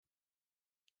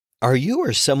Are you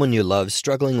or someone you love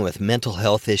struggling with mental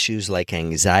health issues like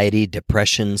anxiety,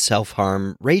 depression,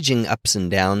 self-harm, raging ups and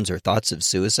downs, or thoughts of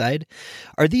suicide?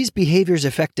 Are these behaviors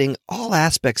affecting all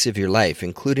aspects of your life,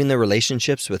 including the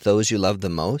relationships with those you love the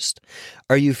most?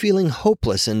 Are you feeling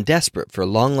hopeless and desperate for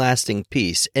long-lasting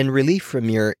peace and relief from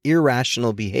your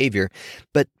irrational behavior,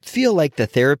 but feel like the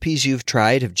therapies you've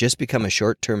tried have just become a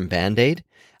short-term Band-Aid?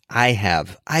 I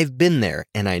have. I've been there,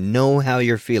 and I know how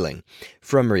you're feeling.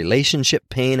 From relationship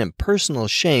pain and personal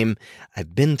shame,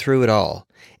 I've been through it all.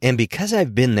 And because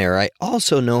I've been there, I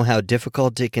also know how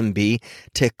difficult it can be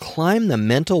to climb the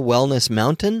mental wellness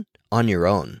mountain on your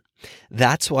own.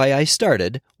 That's why I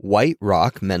started White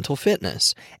Rock Mental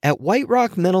Fitness. At White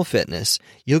Rock Mental Fitness,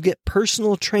 you'll get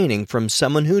personal training from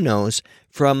someone who knows,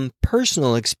 from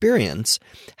personal experience,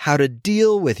 how to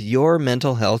deal with your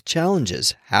mental health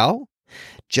challenges. How?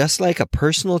 Just like a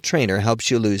personal trainer helps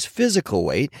you lose physical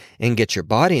weight and get your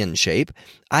body in shape,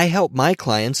 I help my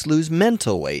clients lose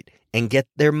mental weight and get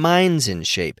their minds in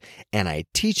shape, and I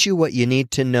teach you what you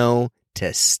need to know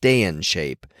to stay in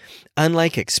shape.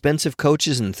 Unlike expensive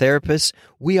coaches and therapists,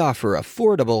 we offer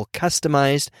affordable,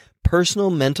 customized, personal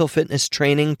mental fitness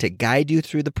training to guide you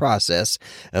through the process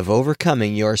of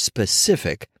overcoming your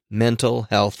specific mental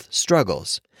health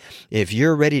struggles. If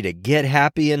you're ready to get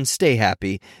happy and stay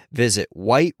happy, visit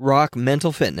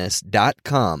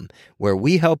whiterockmentalfitness.com, where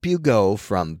we help you go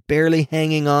from barely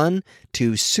hanging on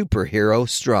to superhero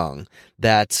strong.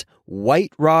 That's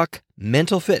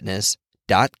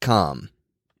whiterockmentalfitness.com.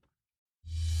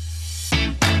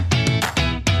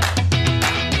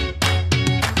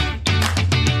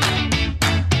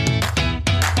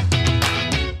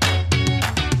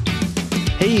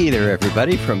 Hey there,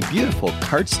 everybody, from beautiful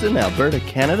Cardston, Alberta,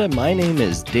 Canada. My name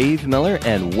is Dave Miller,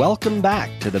 and welcome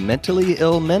back to the Mentally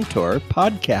Ill Mentor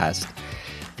podcast.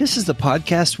 This is the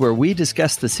podcast where we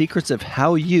discuss the secrets of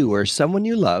how you or someone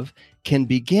you love can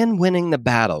begin winning the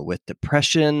battle with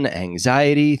depression,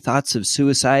 anxiety, thoughts of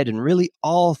suicide, and really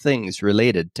all things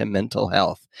related to mental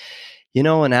health. You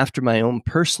know, and after my own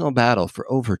personal battle for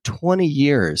over 20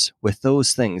 years with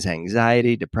those things,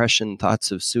 anxiety, depression,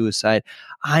 thoughts of suicide,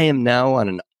 I am now on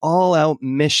an all-out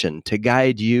mission to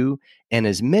guide you and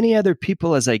as many other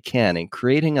people as I can in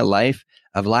creating a life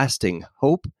of lasting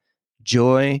hope,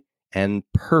 joy, and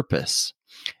purpose.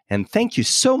 And thank you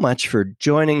so much for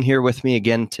joining here with me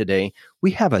again today.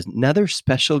 We have another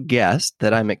special guest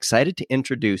that I'm excited to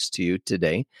introduce to you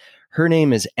today. Her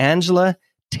name is Angela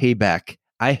Tabak.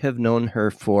 I have known her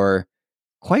for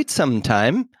quite some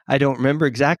time. I don't remember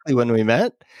exactly when we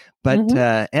met, but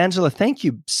Angela, thank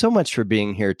you so much for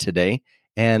being here today.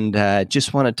 And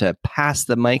just wanted to pass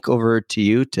the mic over to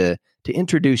you to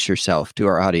introduce yourself to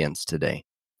our audience today.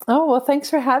 Oh, well,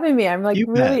 thanks for having me. I'm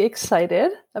really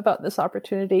excited about this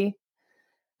opportunity.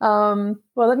 Well,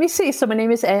 let me see. So my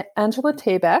name is Angela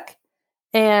Tabak,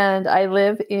 and I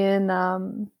live in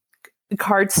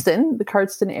Cardston, the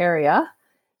Cardston area.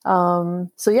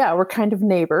 So yeah, we're kind of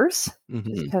neighbors.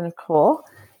 It's kind of cool.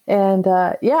 And,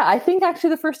 I think actually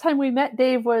the first time we met,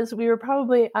 Dave, was we were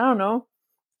probably,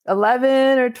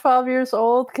 11 or 12 years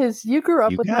old, because you grew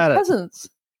up with my cousins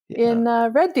in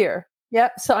Red Deer. Yeah.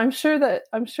 So I'm sure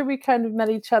we kind of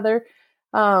met each other.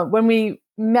 When we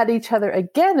met each other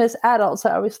again as adults,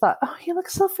 I always thought, oh, he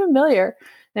looks so familiar.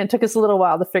 And it took us a little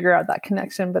while to figure out that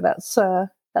connection, but that's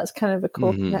kind of a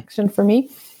cool connection for me.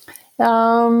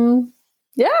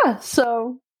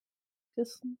 So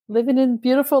just living in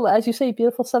beautiful, as you say,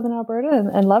 beautiful Southern Alberta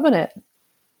and loving it.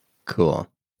 Cool.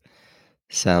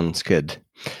 Sounds good.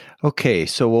 Okay,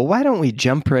 so why don't we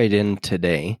jump right in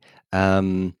today?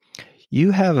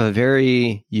 You have a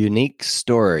very unique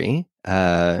story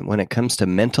when it comes to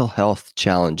mental health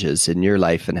challenges in your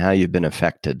life and how you've been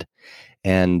affected.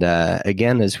 And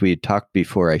again, as we talked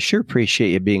before, I sure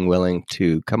appreciate you being willing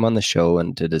to come on the show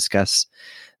and to discuss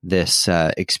this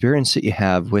experience that you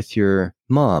have with your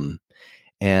mom.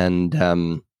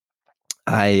 And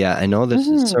I know this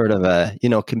is sort of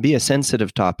can be a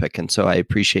sensitive topic. And so I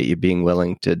appreciate you being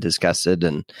willing to discuss it.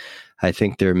 And I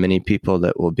think there are many people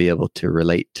that will be able to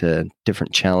relate to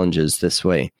different challenges this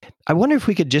way. I wonder if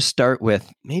we could just start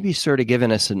with maybe sort of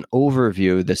giving us an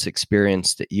overview of this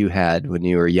experience that you had when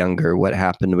you were younger, what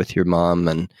happened with your mom,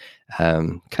 and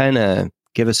kind of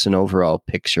give us an overall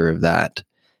picture of that.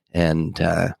 And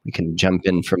we can jump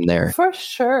in from there. For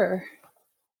sure.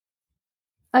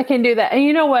 I can do that. And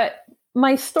you know what?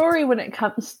 My story when it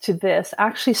comes to this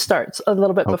actually starts a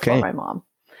little bit before my mom.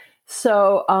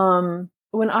 So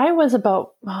when I was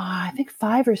about, I think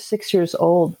 5 or 6 years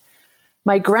old,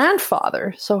 my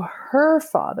grandfather, so her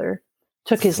father,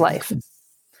 took his life.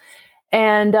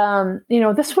 And,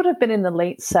 this would have been in the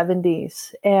late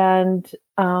 70s. And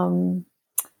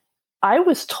I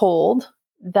was told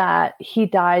that he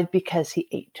died because he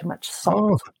ate too much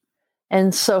salt. Oh.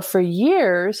 And so for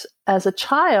years as a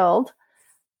child,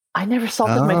 I never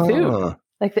salted my food.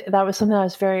 Like that was something I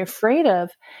was very afraid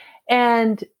of.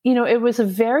 And, it was a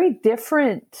very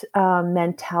different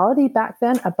mentality back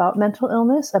then about mental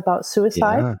illness, about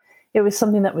suicide. Yeah. It was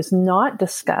something that was not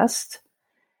discussed.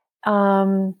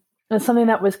 And something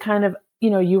that was kind of,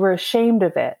 you were ashamed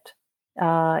of it.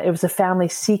 It was a family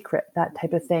secret, that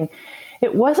type of thing.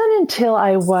 It wasn't until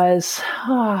I was,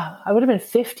 I would have been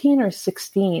 15 or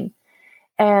 16.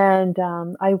 And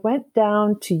I went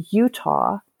down to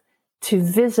Utah to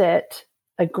visit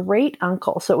a great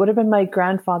uncle. So it would have been my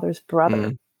grandfather's brother.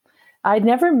 Mm. I'd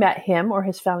never met him or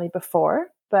his family before,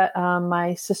 but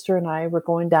my sister and I were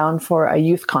going down for a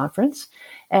youth conference,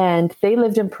 and they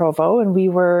lived in Provo, and we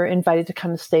were invited to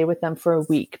come and stay with them for a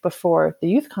week before the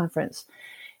youth conference.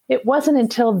 It wasn't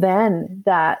until then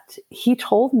that he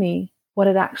told me what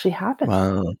had actually happened.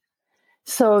 Wow.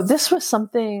 So this was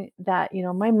something that,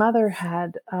 my mother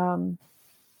had, and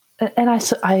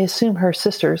I assume her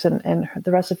sisters and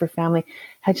the rest of her family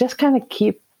had just kind of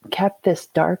kept this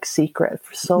dark secret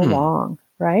for so long,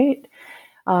 right?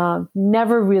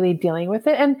 Never really dealing with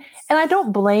it. And I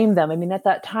don't blame them. I mean, at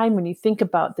that time, when you think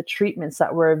about the treatments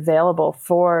that were available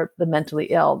for the mentally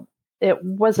ill, it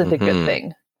wasn't a good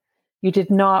thing. You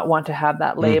did not want to have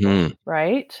that label,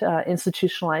 right?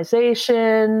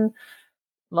 Institutionalization,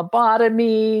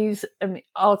 lobotomies, I mean,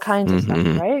 all kinds of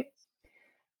stuff, right?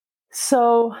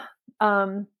 So,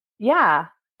 yeah.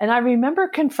 And I remember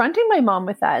confronting my mom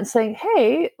with that and saying,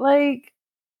 hey, like,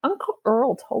 Uncle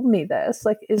Earl told me this.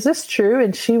 Like, is this true?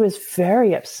 And she was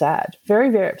very upset, very,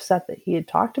 very upset that he had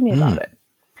talked to me about it.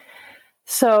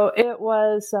 So it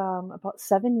was about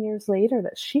 7 years later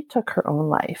that she took her own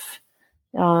life.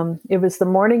 It was the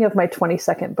morning of my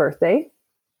 22nd birthday.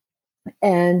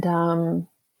 And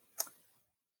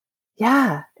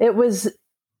yeah, it was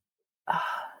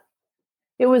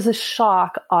a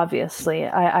shock, obviously.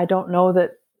 I don't know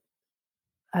that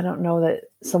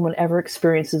someone ever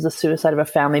experiences the suicide of a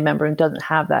family member and doesn't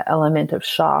have that element of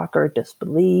shock or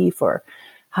disbelief, or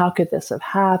how could this have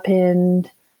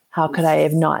happened? How could I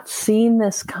have not seen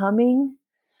this coming?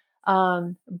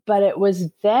 But it was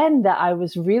then that I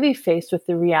was really faced with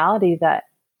the reality that,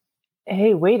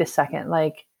 hey, wait a second,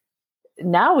 like,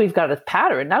 now we've got a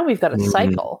pattern. Now we've got a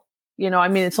cycle. I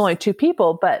mean, it's only two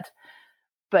people, but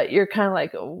you're kind of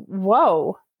like,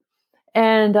 whoa.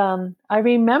 And I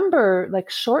remember, like,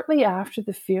 shortly after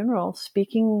the funeral,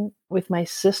 speaking with my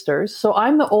sisters. So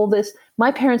I'm the oldest.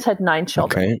 My parents had 9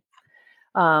 children.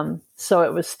 Okay. So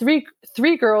it was three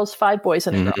girls, 5 boys,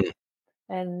 and a girl.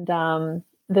 And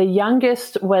the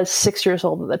youngest was 6 years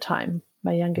old at the time.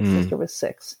 My youngest sister was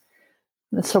 6.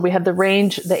 And so we had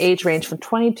the age range from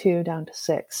 22 down to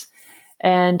 6.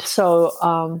 And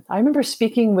so I remember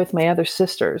speaking with my other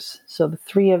sisters, so the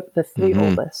three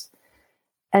oldest,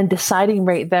 and deciding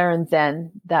right there and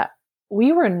then that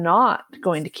we were not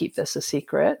going to keep this a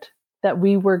secret, that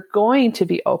we were going to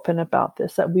be open about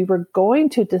this, that we were going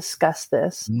to discuss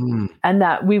this, and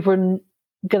that we were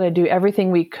going to do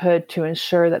everything we could to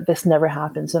ensure that this never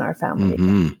happens in our family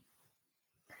again.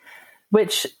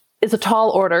 Which is a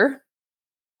tall order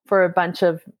for a bunch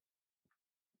of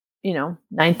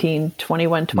 19,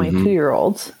 21,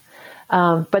 22-year-olds.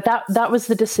 But that was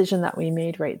the decision that we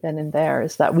made right then and there,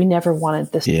 is that we never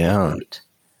wanted this to repeat.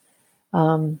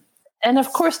 And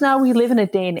of course, now we live in a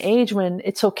day and age when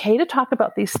it's okay to talk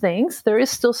about these things. There is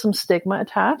still some stigma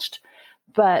attached,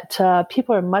 but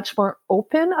people are much more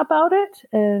open about it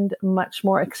and much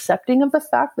more accepting of the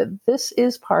fact that this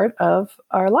is part of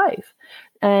our life.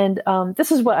 And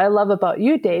this is what I love about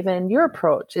you, Dave, and your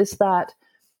approach is that,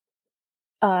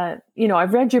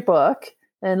 I've read your book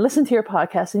and listened to your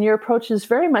podcast, and your approach is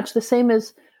very much the same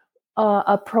as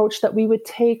approach that we would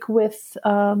take with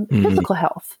physical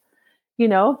health.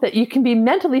 That you can be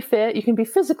mentally fit, you can be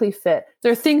physically fit.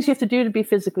 There are things you have to do to be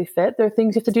physically fit. There are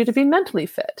things you have to do to be mentally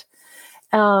fit.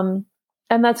 And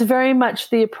that's very much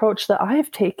the approach that I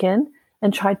have taken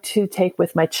and tried to take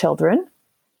with my children,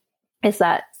 is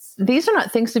that these are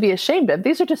not things to be ashamed of.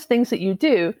 These are just things that you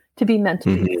do to be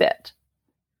mentally fit,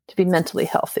 to be mentally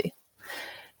healthy.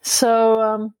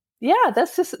 So,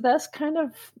 that's kind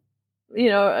of,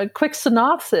 a quick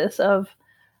synopsis of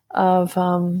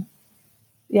kind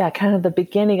of the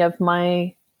beginning of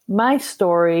my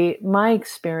story, my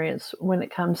experience when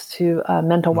it comes to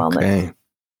mental wellness. Okay.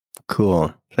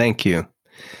 Cool. Thank you.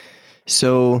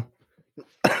 So,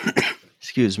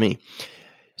 excuse me.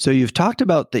 So you've talked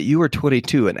about that you were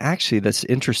 22, and actually that's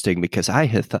interesting because I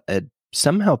had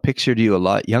somehow pictured you a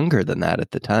lot younger than that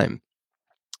at the time.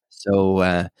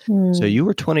 So you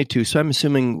were 22. So I'm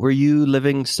assuming, were you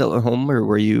living still at home, or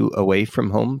were you away from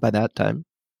home by that time?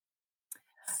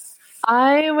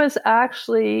 I was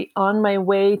actually on my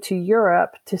way to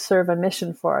Europe to serve a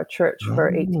mission for our church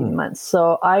for 18 months.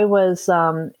 So I was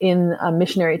in a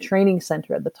missionary training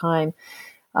center at the time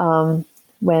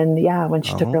when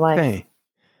she took her life.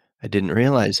 I didn't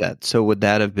realize that. So would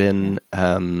that have been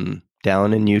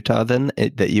down in Utah then,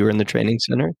 that you were in the training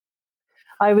center?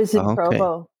 I was in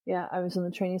Provo. Yeah, I was in the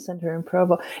training center in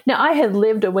Provo. Now, I had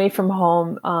lived away from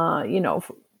home,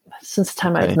 since the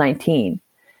time I was 19.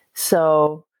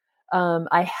 So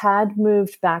I had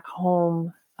moved back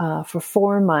home for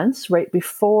 4 months right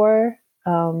before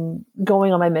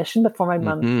going on my mission, before my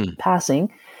mom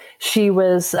passing. She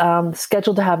was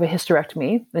scheduled to have a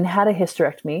hysterectomy and had a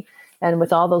hysterectomy. And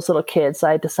with all those little kids,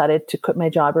 I decided to quit my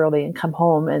job early and come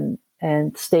home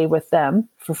and stay with them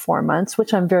for 4 months,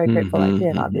 which I'm very grateful I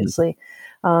did, obviously.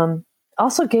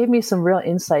 Also gave me some real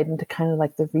insight into kind of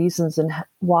like the reasons and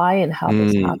why and how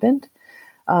this happened.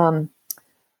 A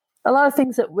lot of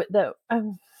things that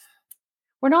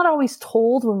we're not always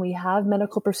told when we have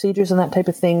medical procedures and that type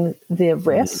of thing, the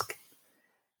risk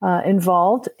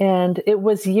involved. And it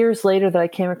was years later that I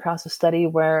came across a study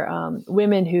where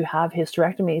women who have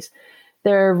hysterectomies,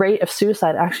 their rate of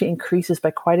suicide actually increases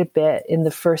by quite a bit in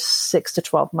the first 6 to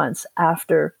 12 months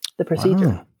after the procedure.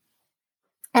 Wow.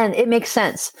 And it makes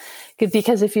sense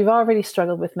because if you've already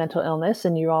struggled with mental illness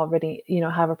and you already,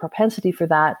 have a propensity for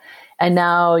that, and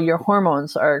now your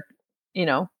hormones are,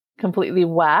 completely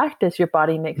whacked as your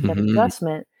body makes that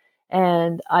adjustment.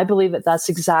 And I believe that that's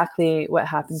exactly what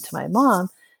happened to my mom.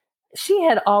 She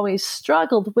had always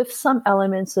struggled with some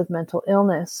elements of mental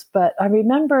illness, but I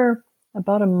remember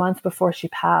about a month before she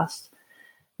passed, I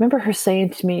remember her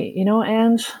saying to me,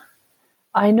 Ange,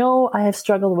 I know I have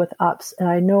struggled with ups and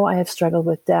I know I have struggled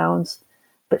with downs,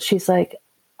 but she's like,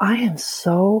 I am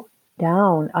so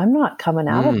down. I'm not coming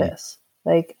out of this.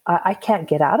 Like, I can't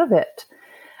get out of it.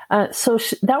 So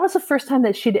that was the first time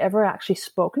that she'd ever actually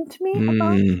spoken to me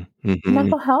about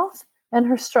mental health and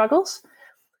her struggles.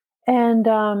 And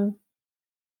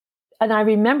I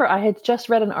remember I had just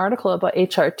read an article about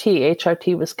HRT.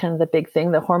 HRT was kind of the big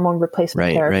thing, the hormone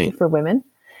replacement therapy for women.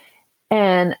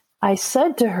 And I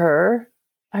said to her,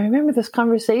 I remember this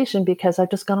conversation because I've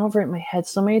just gone over it in my head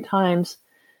so many times,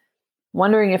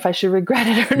 wondering if I should regret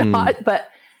it or not. But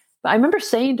I remember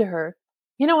saying to her,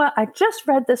 you know what? I just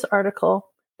read this article.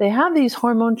 They have these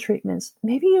hormone treatments.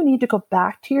 Maybe you need to go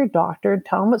back to your doctor and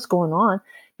tell them what's going on.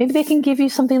 Maybe they can give you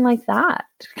something like that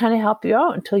to kind of help you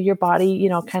out until your body,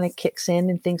 kind of kicks in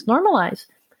and things normalize.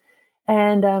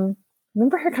 And I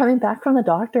remember her coming back from the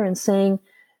doctor and saying,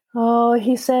 oh,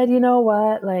 he said, you know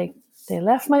what? Like, they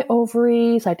left my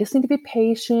ovaries. I just need to be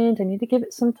patient. I need to give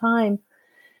it some time.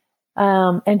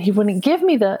 And he wouldn't give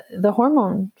me the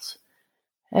hormones.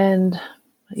 And,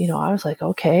 I was like,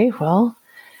 okay, well,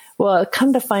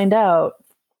 come to find out,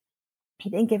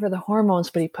 he didn't give her the hormones,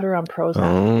 but he put her on Prozac.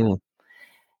 Oh.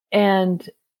 And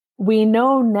we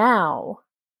know now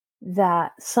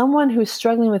that someone who's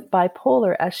struggling with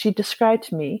bipolar, as she described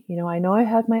to me, I know I've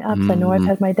had my ups, I know I've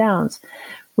had my downs.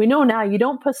 We know now you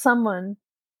don't put someone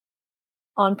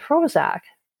on Prozac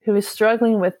who is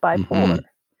struggling with bipolar.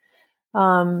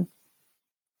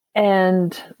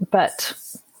 But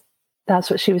that's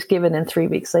what she was given, and 3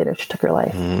 weeks later she took her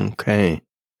life. Okay.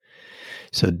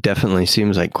 So it definitely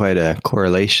seems like quite a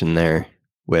correlation there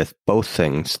with both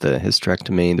things, the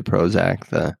hysterectomy, the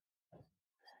Prozac,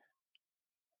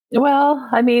 Well,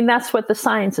 I mean, that's what the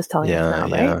science is telling us now,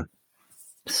 right? Yeah.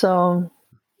 So,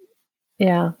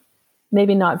 yeah,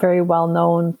 maybe not very well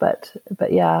known, but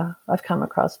yeah, I've come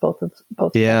across both.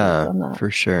 Yeah, on that.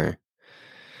 For sure.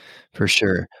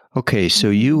 Okay, so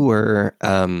you were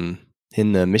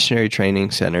in the missionary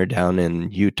training center down in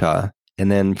Utah,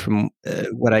 and then from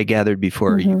what I gathered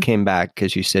before, you came back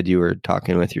because you said you were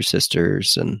talking with your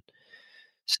sisters, and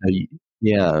so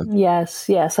yeah. Yes,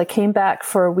 I came back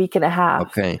for a week and a half.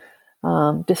 Okay.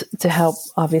 Just to help,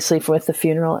 obviously, with the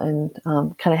funeral,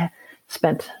 and kind of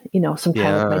spent, some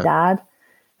time with my dad,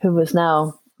 who was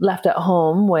now left at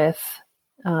home with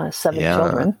 7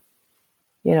 children,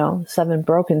 7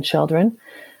 broken children,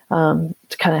 to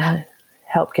kind of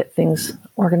help get things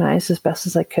organized as best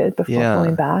as I could before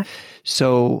going back.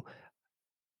 So,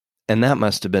 and that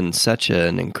must have been such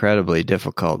an incredibly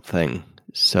difficult thing.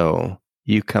 So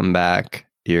you come back,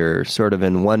 you're sort of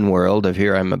in one world of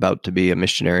here, I'm about to be a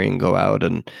missionary and go out,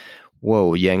 and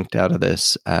whoa, yanked out of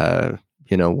this,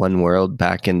 one world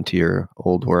back into your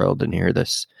old world, and here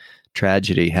this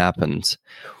tragedy happens.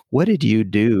 What did you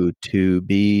do to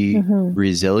be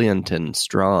resilient and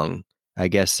strong? I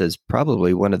guess as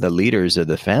probably one of the leaders of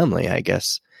the family, I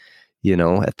guess,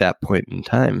 at that point in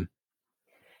time.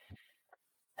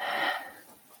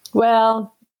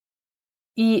 Well,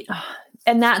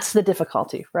 and that's the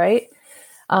difficulty, right?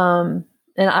 And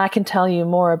I can tell you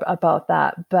more about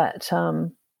that. But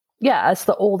as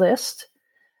the oldest,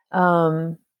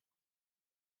 I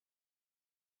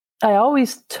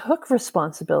always took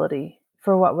responsibility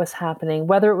for what was happening,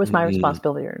 whether it was my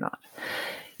responsibility or not.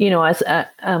 As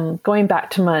going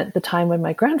back to the time when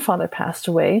my grandfather passed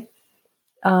away,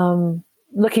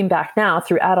 looking back now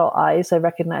through adult eyes, I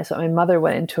recognize that my mother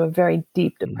went into a very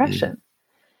deep depression.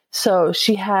 So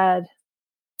she had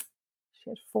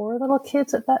 4 little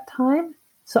kids at that time.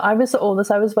 So I was the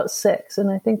oldest. I was about 6, and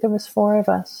I think there was 4 of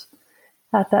us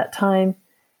at that time.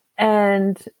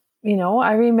 And,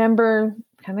 I remember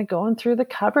kind of going through the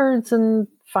cupboards and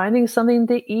finding something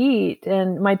to eat.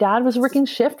 And my dad was working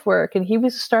shift work, and he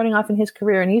was starting off in his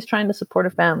career, and he's trying to support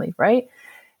a family, right?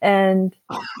 And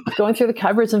going through the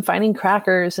cupboards and finding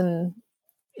crackers, and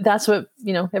that's what,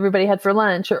 everybody had for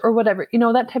lunch or whatever,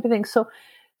 that type of thing.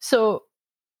 So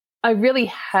I really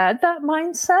had that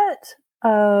mindset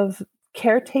of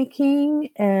caretaking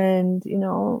and,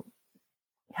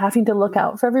 having to look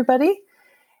out for everybody.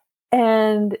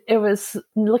 And it was,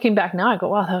 looking back now, I go,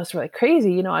 wow, that was really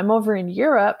crazy. I'm over in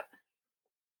Europe,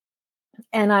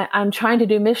 and I'm trying to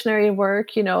do missionary work.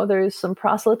 There's some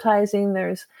proselytizing,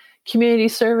 there's community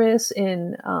service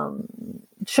in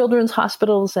children's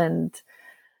hospitals and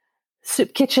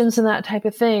soup kitchens and that type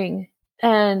of thing.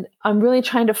 And I'm really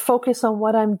trying to focus on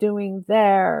what I'm doing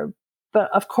there.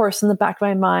 But of course, in the back of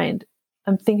my mind,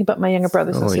 I'm thinking about my younger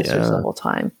brothers and sisters the whole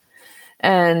time.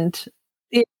 And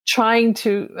trying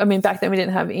to, back then we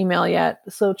didn't have email yet.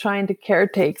 So trying to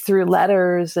caretake through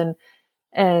letters and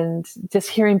just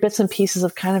hearing bits and pieces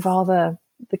of kind of all the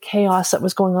chaos that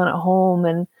was going on at home.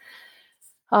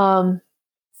 And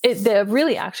it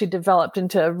really actually developed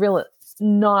into a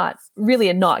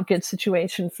not good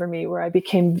situation for me, where I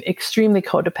became extremely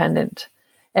codependent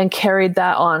and carried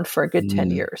that on for a good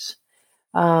 10 years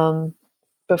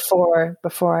before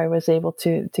I was able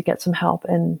to get some help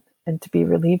and to be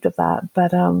relieved of that.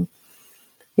 But it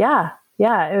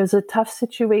was a tough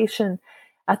situation.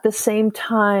 At the same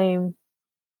time,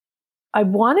 I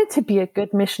wanted to be a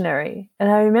good missionary.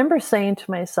 And I remember saying to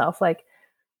myself, like,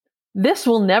 this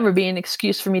will never be an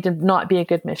excuse for me to not be a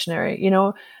good missionary.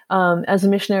 As a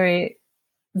missionary,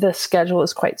 the schedule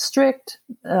is quite strict.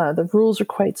 The rules are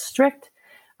quite strict.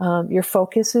 Your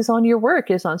focus is on your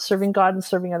work, is on serving God and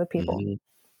serving other people.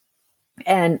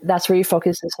 And that's where your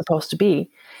focus is supposed to be.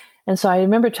 And so I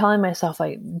remember telling myself,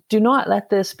 like, do not let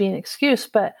this be an excuse.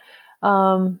 But,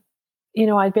 I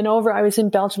was in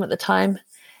Belgium at the time,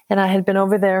 and I had been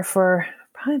over there for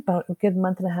probably about a good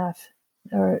month and a half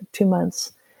or 2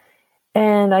 months.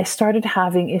 And I started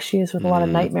having issues with a lot of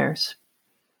nightmares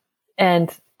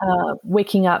and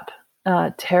waking up,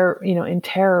 being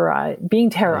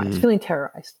terrorized, feeling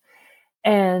terrorized,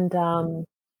 and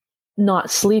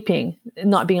not sleeping,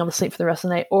 not being able to sleep for the rest of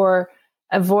the night, or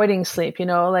avoiding sleep.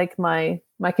 Like my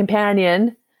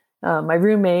companion, my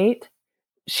roommate,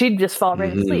 she'd just fall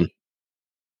right asleep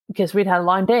because we'd had a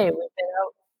long day. We'd been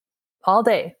out all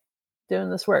day doing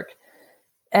this work.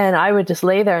 And I would just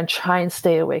lay there and try and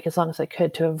stay awake as long as I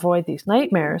could to avoid these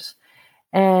nightmares.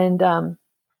 And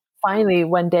finally,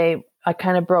 one day, I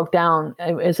kind of broke down.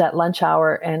 It was at lunch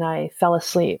hour, and I fell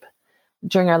asleep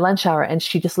during our lunch hour. And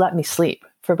she just let me sleep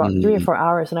for about 3 or 4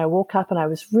 hours. And I woke up, and I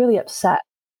was really upset.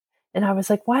 And I was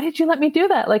like, why did you let me do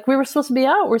that? Like, we were supposed to be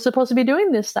out. We're supposed to be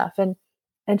doing this stuff. And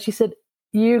she said,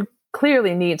 you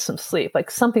clearly need some sleep.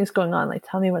 Like, something's going on. Like,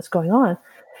 tell me what's going on.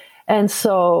 And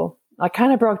so I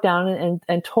kind of broke down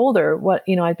and told her what,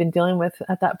 I'd been dealing with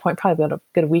at that point, probably about a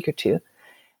good week or two.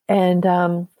 And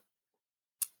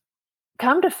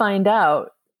come to find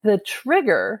out, the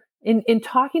trigger in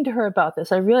talking to her about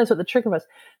this, I realized what the trigger was.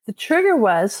 The trigger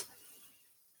was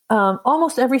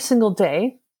almost every single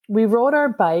day, we rode our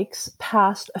bikes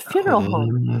past a funeral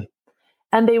home,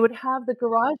 and they would have the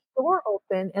garage door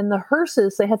open, and the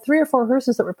hearses, they had 3 or 4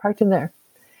 hearses that were parked in there.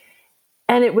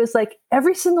 And it was like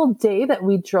every single day that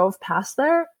we drove past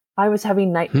there, I was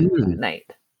having nightmares at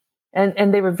night.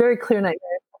 And they were very clear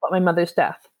nightmares about my mother's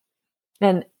death.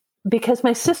 And because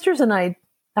my sisters and I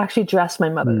actually dressed my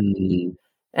mother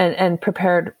and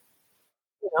prepared,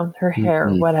 her hair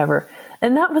or whatever.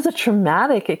 And that was a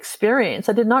traumatic experience.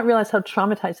 I did not realize how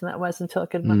traumatizing that was until a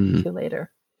good month or two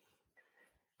later.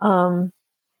 And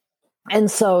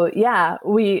so,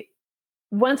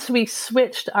 once we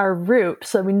switched our route,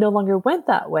 so we no longer went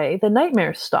that way, the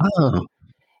nightmares stopped. Oh.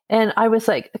 And I was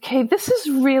like, okay, this is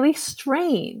really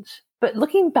strange. But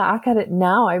looking back at it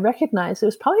now, I recognize it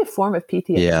was probably a form of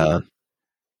PTSD.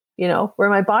 Yeah. Where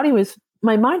my mind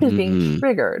was being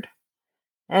triggered.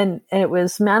 And it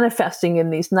was manifesting in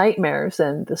these nightmares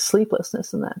and the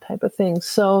sleeplessness and that type of thing.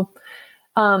 So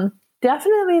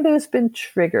definitely there's been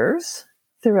triggers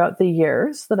throughout the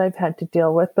years that I've had to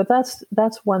deal with, but that's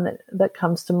one that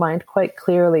comes to mind quite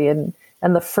clearly. And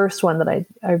the first one that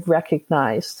I've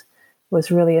recognized was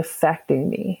really affecting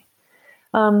me.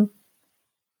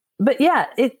 But yeah,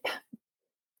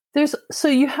 so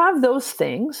you have those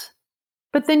things,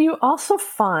 but then you also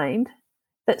find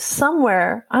that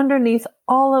somewhere underneath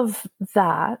all of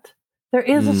that, there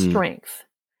is a strength.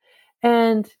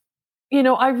 And,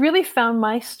 I really found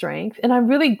my strength, and I'm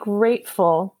really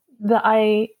grateful that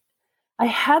I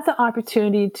had the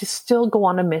opportunity to still go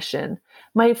on a mission.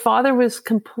 My father was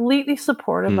completely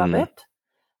supportive of it.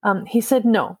 He said,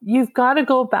 no, you've got to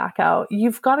go back out.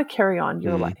 You've got to carry on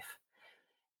your life.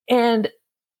 And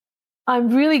I'm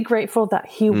really grateful that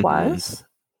he was,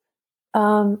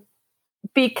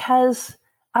 because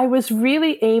I was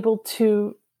really able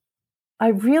to, I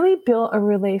really built a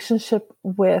relationship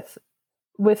with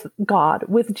God,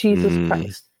 with Jesus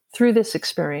Christ through this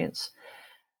experience.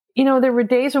 There were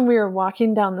days when we were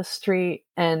walking down the street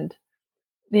and,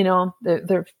 there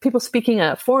are people speaking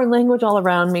a foreign language all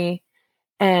around me.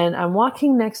 And I'm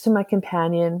walking next to my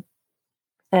companion,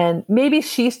 and maybe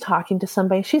she's talking to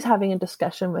somebody, she's having a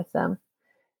discussion with them.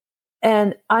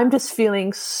 And I'm just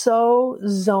feeling so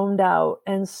zoned out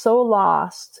and so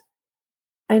lost.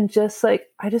 And just I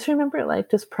just remember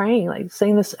just praying,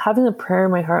 saying this, having a prayer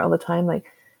in my heart all the time, like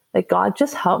God,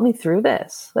 just help me through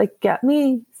this. Get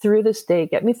me through this day,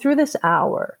 get me through this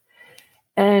hour.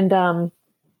 And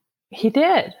he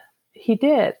did.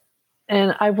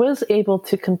 And I was able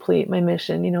to complete my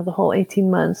mission, the whole 18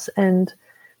 months. And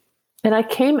I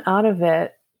came out of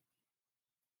it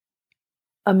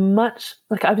I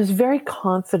was very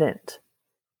confident.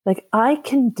 I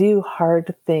can do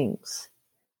hard things.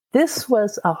 This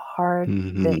was a hard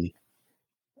thing,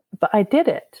 but I did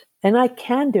it, and I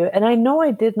can do it. And I know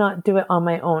I did not do it on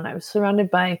my own. I was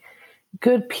surrounded by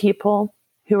good people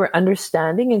who were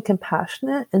understanding and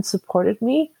compassionate and supported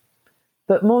me.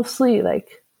 But mostly,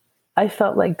 I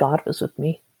felt like God was with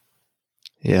me.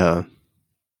 Yeah.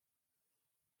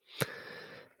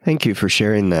 Thank you for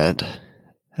sharing that.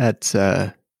 That's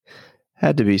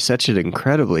had to be such an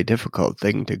incredibly difficult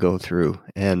thing to go through.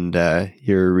 And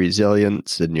your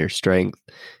resilience and your strength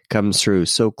comes through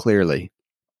so clearly.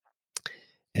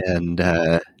 And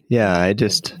I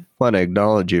just want to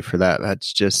acknowledge you for that.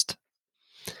 That's just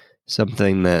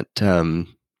something that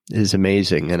is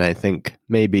amazing. And I think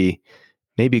maybe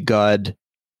God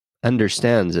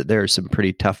understands that there are some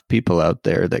pretty tough people out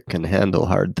there that can handle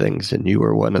hard things, and you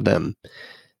were one of them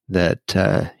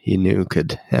that he knew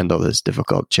could handle this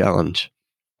difficult challenge.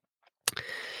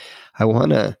 I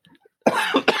want to,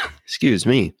 excuse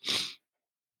me,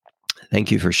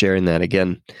 thank you for sharing that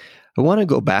again. I want to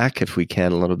go back, if we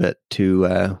can, a little bit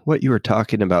to what you were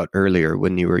talking about earlier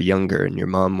when you were younger and your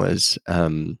mom was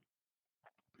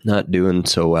not doing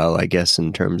so well, I guess,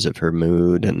 in terms of her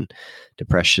mood and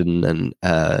depression. And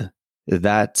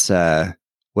that's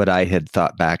what I had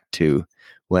thought back to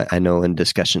what I know in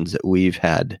discussions that we've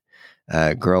had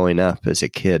growing up as a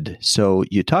kid. So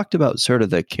you talked about sort of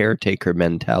the caretaker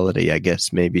mentality, I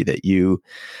guess, maybe that you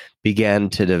began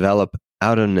to develop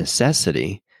out of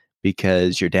necessity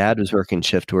because your dad was working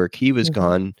shift work. He was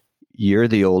gone. You're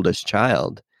the oldest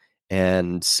child,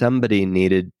 and somebody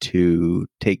needed to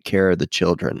take care of the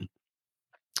children.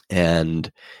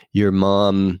 And your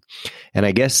mom, and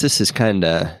I guess this is kind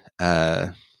of,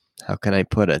 how can I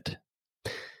put it?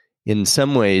 In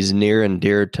some ways near and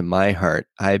dear to my heart.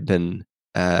 I've been,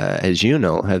 as you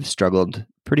know, have struggled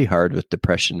pretty hard with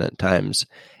depression at times.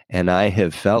 And I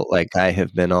have felt like I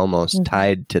have been almost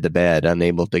tied to the bed,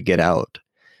 unable to get out.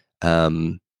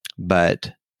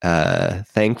 But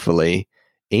thankfully,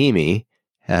 Amy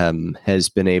has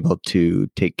been able to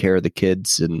take care of the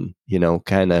kids and,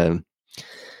 kind of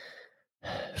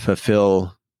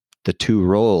fulfill the two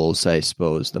roles, I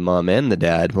suppose, the mom and the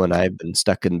dad, when I've been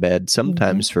stuck in bed,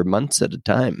 sometimes for months at a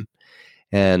time.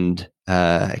 And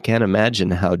I can't imagine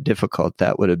how difficult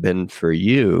that would have been for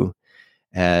you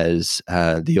as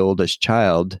the oldest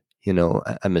child.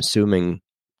 I'm assuming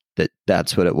that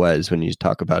that's what it was when you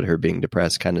talk about her being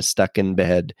depressed, kind of stuck in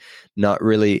bed, not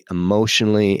really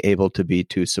emotionally able to be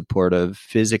too supportive,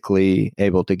 physically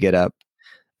able to get up.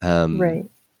 Right.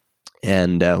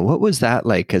 And what was that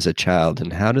like as a child?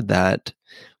 And how did that,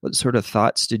 what sort of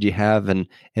thoughts did you have? And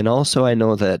also I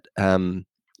know that,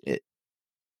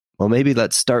 well, maybe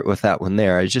let's start with that one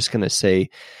there. I was just going to say,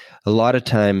 a lot of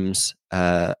times,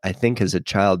 I think as a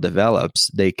child develops,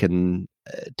 they can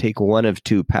take one of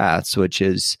two paths, which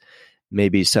is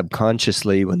maybe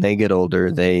subconsciously when they get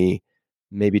older, they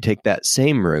maybe take that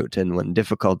same route. And when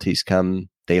difficulties come,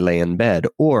 they lay in bed.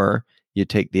 Or you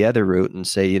take the other route and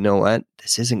say, you know what,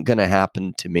 this isn't going to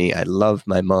happen to me. I love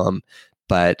my mom,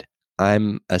 but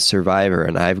I'm a survivor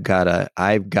and I've got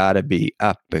to be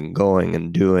up and going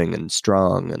and doing and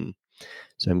strong. And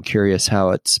so I'm curious how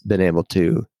it's been able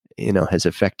to, has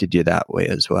affected you that way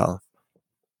as well.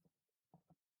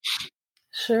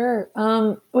 Sure.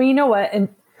 Well, you know what? And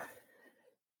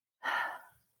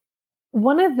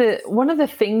one of the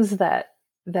things that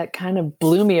kind of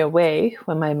blew me away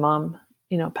when my mom,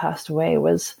 passed away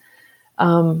was,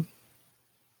 I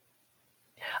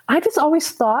just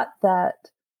always thought that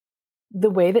the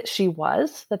way that she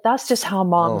was, that's just how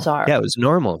moms are. Yeah, it was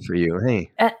normal for you, hey?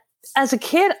 As a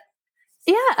kid,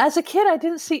 I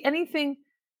didn't see anything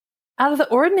out of the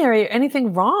ordinary or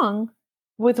anything wrong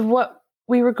with what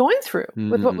we were going through,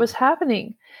 with what was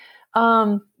happening.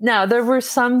 Now, there were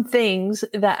some things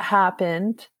that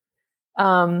happened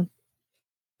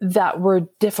that were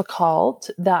difficult,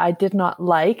 that I did not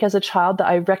like as a child, that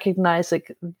I recognized,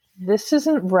 like, this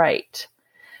isn't right.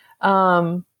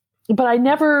 But I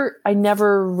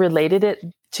never related it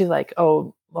to, like,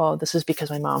 oh, well, this is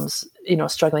because my mom's,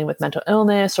 struggling with mental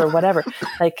illness or whatever.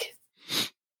 Like,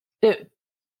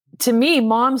 to me,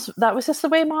 moms, that was just the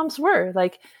way moms were.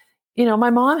 Like, my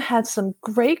mom had some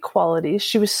great qualities.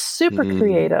 She was super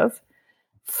creative,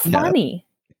 funny,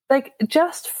 like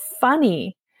just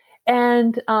funny.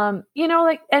 And,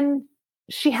 and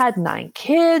she had 9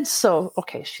 kids. So,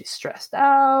 okay, she's stressed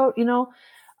out,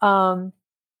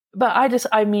 but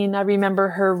I remember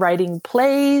her writing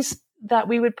plays that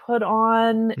we would put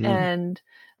on and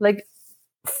like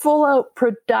full out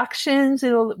productions.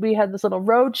 We had this little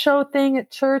roadshow thing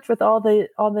at church with all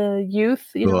the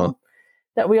youth,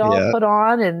 that we all put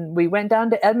on, and we went down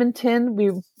to Edmonton.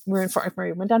 We were in Fort McMurray.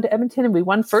 We went down to Edmonton and we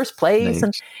won first place.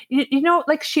 Nice. And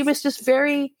like she was just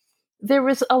there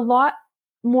was a lot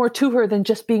more to her than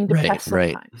just being depressed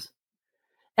sometimes. Right.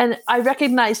 And I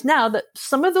recognize now that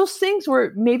some of those things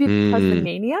were maybe because of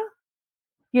mania,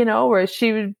 where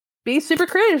she would be super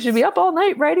creative. She'd be up all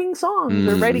night writing songs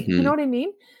or writing, you know what I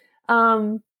mean?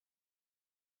 And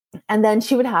then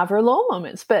she would have her low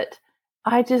moments, but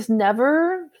I just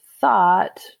never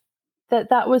thought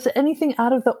that was anything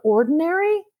out of the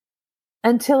ordinary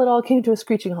until it all came to a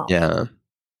screeching halt. Yeah.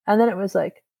 And then it was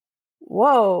like,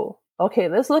 whoa, okay,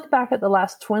 let's look back at the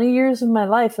last 20 years of my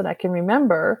life that I can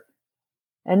remember.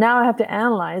 And now I have to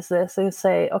analyze this and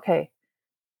say, okay,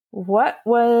 what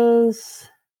was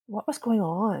going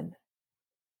on?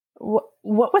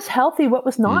 What was healthy? What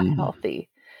was not healthy?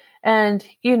 And,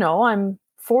 I'm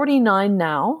 49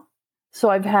 now.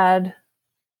 So I've had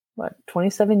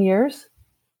 27 years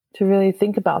to really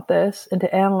think about this and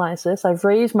to analyze this. I've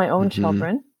raised my own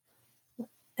children,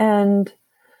 and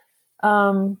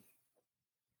that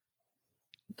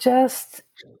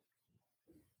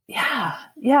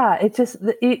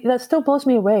still blows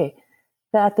me away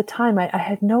that at the time I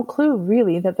had no clue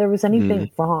really that there was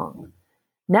anything wrong.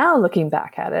 Now looking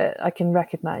back at it, I can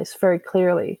recognize very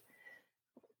clearly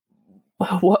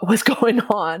what was going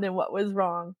on and what was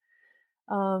wrong.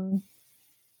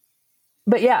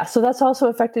 But yeah, so that's also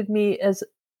affected me as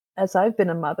I've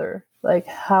been a mother, like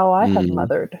how I have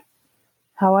mothered,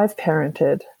 how I've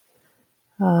parented.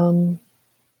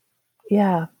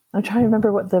 Yeah, I'm trying to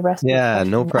remember what the rest. Yeah,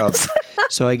 no problem.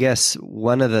 So I guess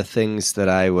one of the things that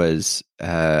I was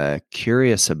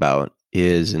curious about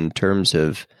is in terms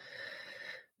of,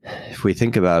 if we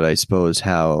think about, I suppose,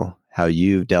 how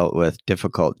you've dealt with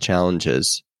difficult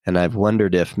challenges. And I've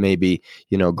wondered if maybe,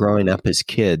 growing up as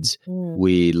kids,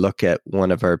 we look at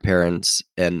one of our parents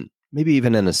and maybe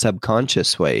even in a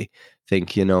subconscious way,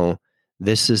 think,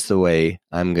 this is the way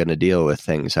I'm going to deal with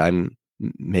things. I'm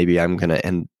going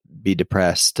to be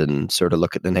depressed and sort of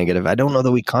look at the negative. I don't know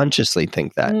that we consciously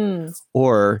think that.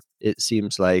 Or it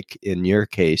seems like in your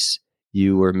case,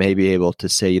 you were maybe able to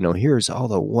say, here's all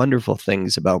the wonderful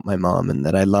things about my mom and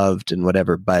that I loved and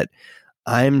whatever, but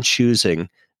I'm choosing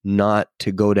not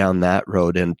to go down that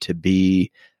road and to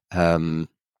be, to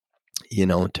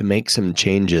make some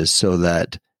changes so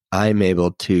that I'm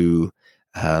able to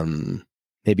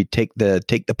maybe take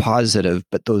the positive,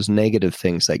 but those negative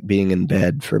things like being in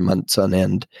bed for months on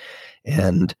end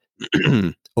and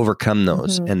overcome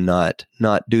those and not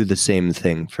do the same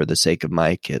thing for the sake of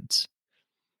my kids.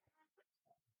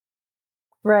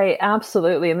 Right.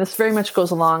 Absolutely. And this very much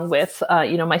goes along with,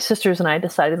 my sisters and I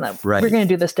decided that Right. we're going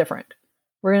to do this different.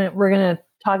 We're going to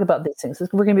talk about these things.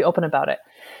 We're going to be open about it.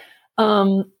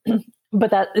 But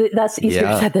that's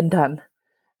easier said than done,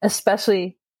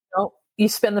 especially, you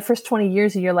spend the first 20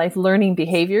 years of your life learning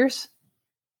behaviors.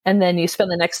 And then you spend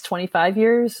the next 25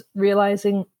 years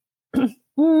realizing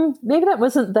maybe that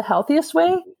wasn't the healthiest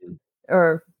way,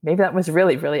 or maybe that was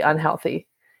really, really unhealthy.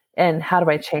 And how do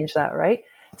I change that? Right.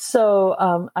 So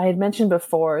I had mentioned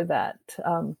before that,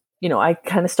 I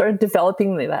kind of started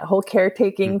developing that whole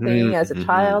caretaking thing as a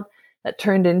child that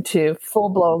turned into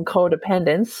full-blown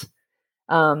codependence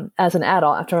as an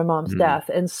adult after my mom's death.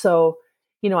 And so,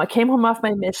 I came home off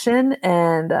my mission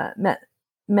and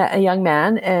met a young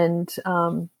man, and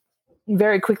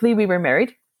very quickly we were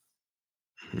married.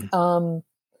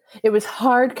 It was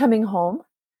hard coming home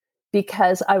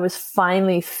because I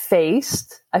finally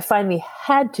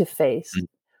had to face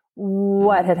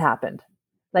what had happened,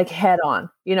 like head on.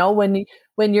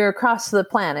 When you're across the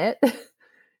planet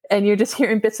and you're just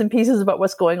hearing bits and pieces about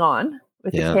what's going on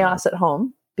with the chaos at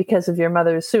home because of your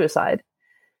mother's suicide.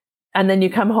 And then you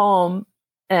come home,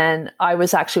 and I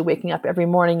was actually waking up every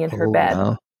morning in her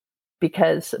bed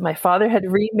because my father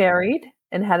had remarried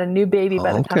and had a new baby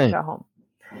by the time I got home.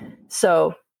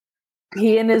 So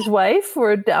he and his wife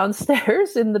were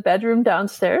downstairs in the bedroom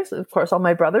downstairs. Of course, all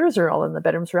my brothers are all in the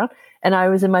bedrooms around. And I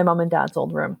was in my mom and dad's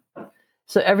old room.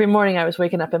 So every morning I was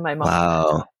waking up in my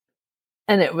mom's bed.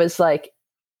 And it was like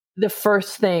the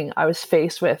first thing I was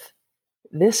faced with,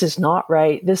 this is not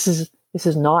right. This is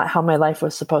not how my life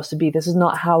was supposed to be. This is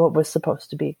not how it was supposed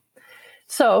to be.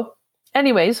 So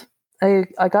anyways,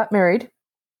 I got married,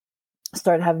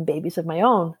 started having babies of my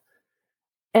own,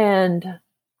 and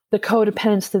the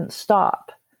codependence didn't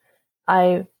stop.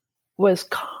 I was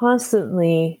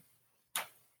constantly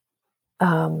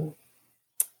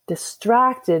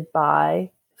distracted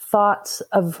by thoughts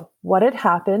of what had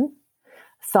happened,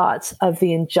 thoughts of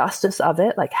the injustice of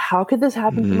it, like how could this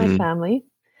happen to my family?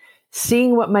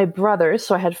 Seeing what my brothers,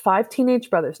 so I had 5 teenage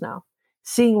brothers now,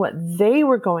 seeing what they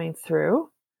were going through.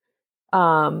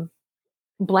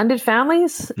 Blended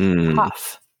families,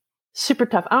 tough, super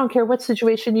tough. I don't care what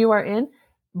situation you are in.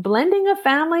 Blending a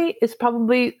family is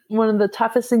probably one of the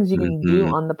toughest things you can do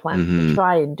on the planet to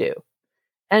try and do.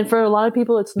 And for a lot of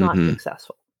people, it's not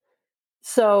successful.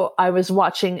 So I was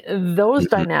watching those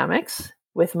dynamics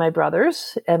with my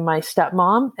brothers and my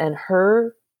stepmom and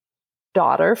her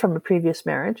daughter from a previous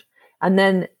marriage. And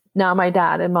then now my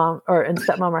dad and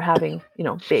stepmom are having,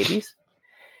 babies.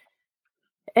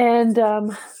 And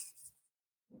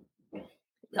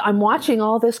I'm watching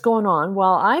all this going on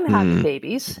while I'm having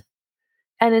babies.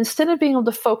 And instead of being able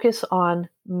to focus on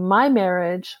my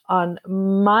marriage, on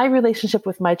my relationship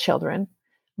with my children,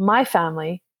 my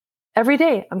family, every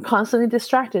day I'm constantly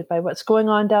distracted by what's going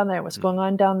on down there, what's going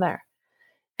on down there,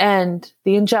 and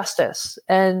the injustice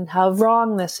and how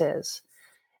wrong this is.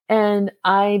 And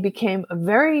I became a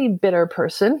very bitter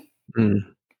person.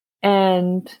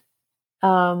 And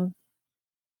I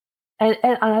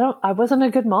wasn't a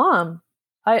good mom.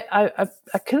 I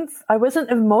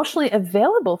wasn't emotionally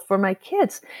available for my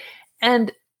kids.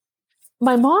 And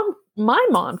my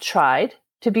mom tried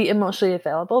to be emotionally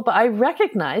available, but I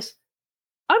recognized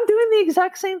I'm doing the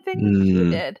exact same thing that she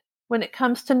did when it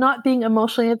comes to not being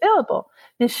emotionally available.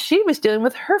 And she was dealing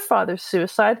with her father's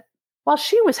suicide while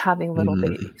she was having little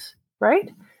babies, right?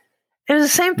 It was the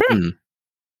same thing.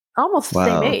 Almost the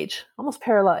same age, almost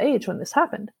parallel age when this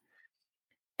happened.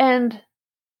 And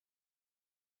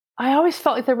I always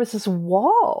felt like there was this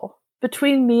wall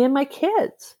between me and my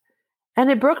kids. And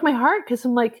it broke my heart because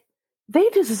I'm like, they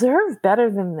deserve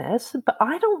better than this, but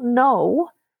I don't know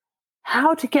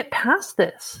how to get past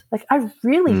this. Like, I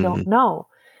really don't know.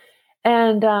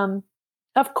 And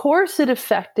of course, it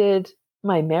affected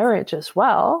my marriage as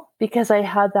well, because I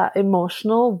had that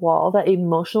emotional wall, that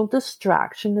emotional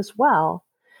distraction as well.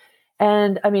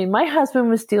 And I mean, my husband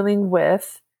was dealing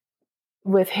with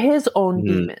his own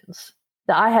demons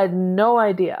that I had no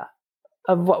idea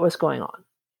of what was going on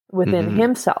within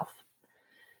himself.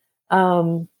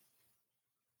 But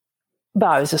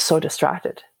I was just so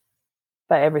distracted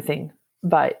by everything,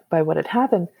 by what had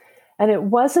happened. And it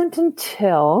wasn't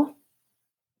until,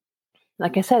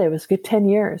 like I said, it was a good 10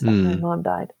 years after my mom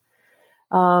died.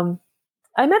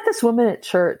 I met this woman at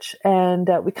church, and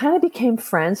we kind of became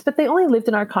friends, but they only lived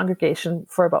in our congregation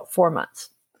for about 4 months.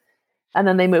 And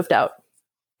then they moved out.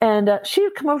 And she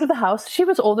would come over to the house. She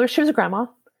was older. She was a grandma.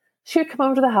 She would come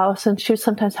over to the house, and she would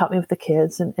sometimes help me with the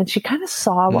kids. And she kind of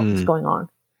saw what was going on.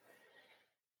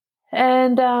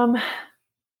 And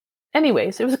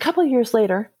anyways, it was a couple of years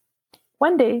later.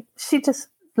 One day, she just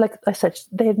like I said,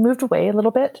 they had moved away a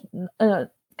little bit,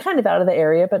 kind of out of the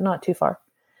area, but not too far.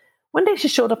 One day she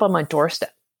showed up on my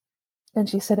doorstep and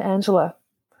she said, Angela,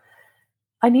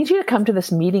 I need you to come to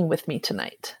this meeting with me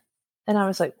tonight. And I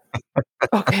was like,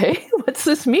 okay, what's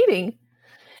this meeting?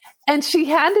 And she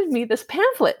handed me this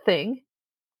pamphlet thing.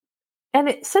 And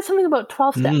it said something about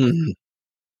 12 steps,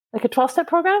 like a 12-step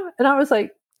program. And I was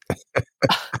like,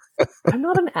 I'm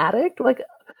not an addict. Like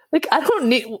I don't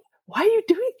need, why are you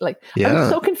doing I was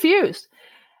so confused.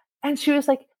 And she was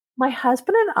like, my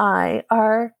husband and I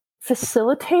are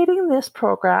facilitating this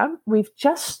program. We've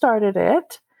just started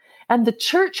it. And the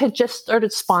church had just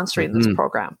started sponsoring this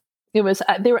program. It was,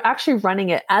 they were actually running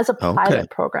it as a pilot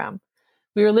program.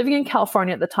 We were living in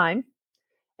California at the time.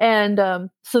 And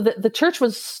so the church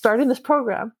was starting this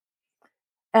program.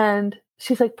 And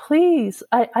she's like, please,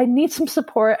 I need some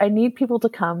support. I need people to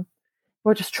come.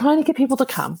 We're just trying to get people to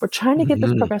come. We're trying to get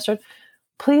this program started.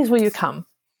 Please, will you come?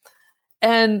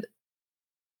 And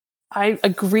I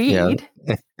agreed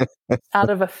out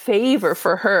of a favor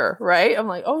for her, right? I'm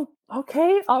like, oh,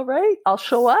 okay, all right. I'll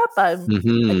show up. I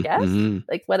guess,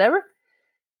 like whatever.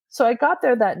 So I got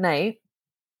there that night.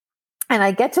 And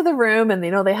I get to the room and,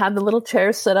 they had the little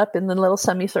chairs set up in the little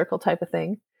semicircle type of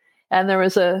thing. And there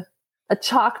was a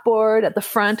chalkboard at the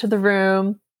front of the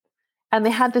room. And they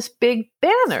had this big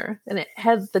banner and it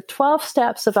had the 12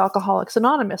 steps of Alcoholics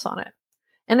Anonymous on it.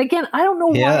 And again, I don't know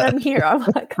why I'm here. I'm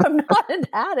like, I'm not an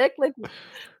addict. Like,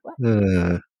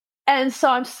 what? And so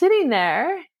I'm sitting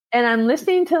there and I'm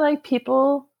listening to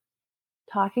people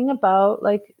talking about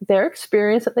their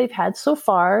experience that they've had so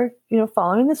far,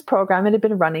 following this program. It had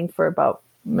been running for about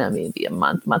maybe a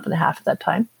month and a half at that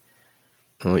time.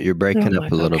 Oh, you're breaking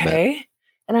up a little bit.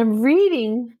 And I'm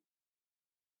reading.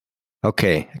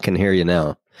 Okay, I can hear you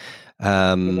now.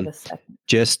 Give it a second.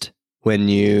 Just when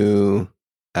you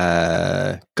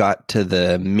got to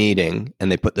the meeting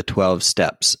and they put the 12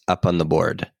 steps up on the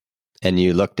board and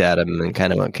you looked at them and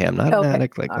kind of went, okay, I'm not an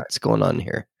addict. What's going on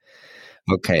here?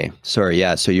 Okay. Sorry.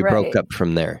 Yeah. So you broke up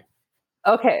from there.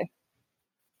 Okay.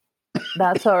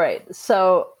 That's all right.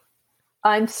 So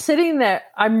I'm sitting there.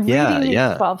 I'm reading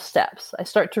these 12 steps. I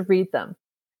start to read them.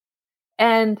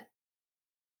 And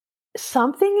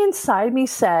something inside me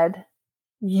said,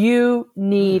 you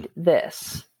need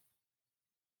this.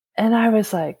 And I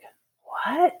was like,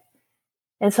 what?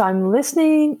 And so I'm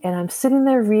listening and I'm sitting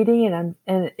there reading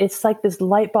and it's like this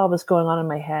light bulb is going on in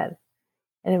my head.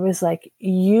 And it was like,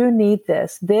 you need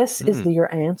this. This is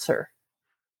your answer.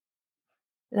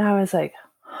 And I was like,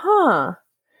 huh.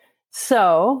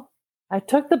 So I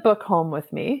took the book home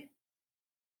with me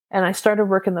and I started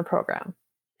working the program.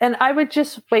 And I would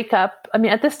just wake up. I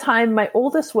mean, at this time, my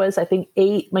oldest was, I think,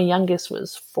 8. My youngest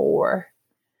was 4.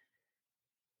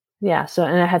 Yeah. So,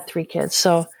 and I had 3 kids.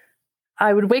 So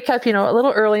I would wake up, a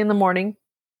little early in the morning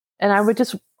and I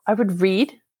would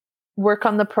read, work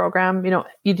on the program.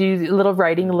 You do a little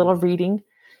writing, a little reading,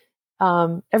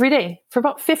 every day for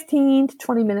about 15 to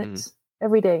 20 minutes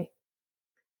every day.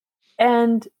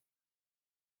 And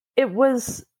it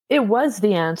was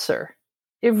the answer.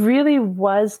 It really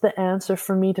was the answer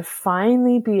for me to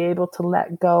finally be able to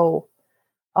let go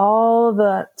all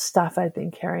the stuff I'd been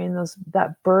carrying,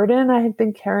 that burden I had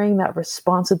been carrying, that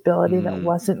responsibility that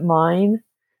wasn't mine,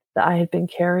 that I had been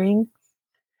carrying.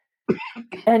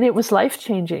 And it was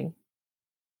life-changing.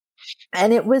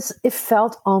 And it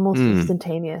felt almost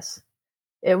instantaneous.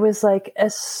 It was like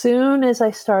as soon as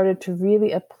I started to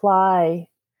really apply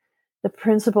the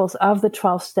principles of the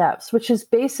 12 steps, which is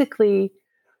basically,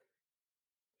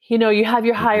 you have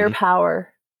your higher power.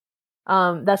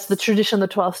 That's the tradition of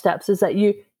the 12 steps, is that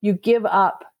you give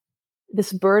up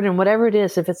this burden, whatever it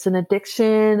is, if it's an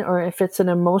addiction or if it's an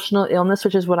emotional illness,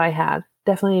 which is what I had,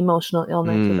 definitely emotional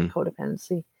illness with a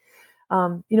codependency.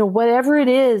 Whatever it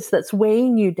is that's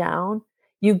weighing you down,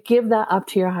 you give that up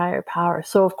to your higher power.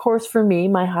 So of course, for me,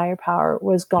 my higher power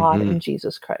was God and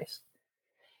Jesus Christ.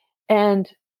 And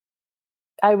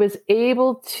I was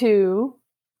able to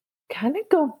kind of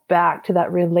go back to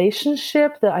that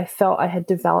relationship that I felt I had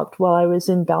developed while I was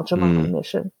in Belgium on my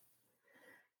mission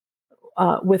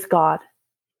with God.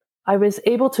 I was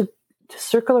able to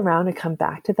circle around and come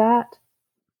back to that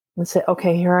and say,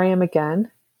 okay, here I am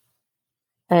again.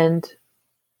 And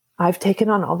I've taken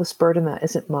on all this burden that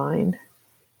isn't mine.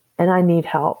 And I need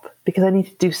help because I need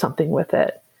to do something with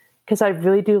it. Because I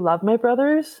really do love my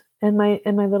brothers and my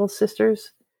little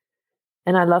sisters.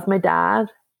 And I love my dad.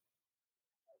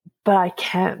 But I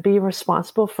can't be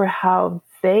responsible for how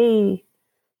they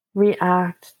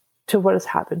react to what has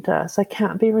happened to us. I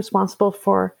can't be responsible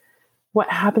for what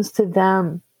happens to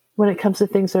them when it comes to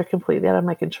things that are completely out of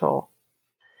my control.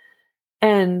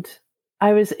 And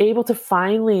I was able to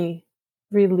finally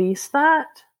release that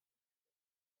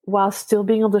while still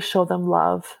being able to show them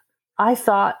love. I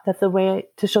thought that the way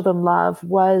to show them love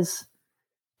was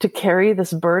to carry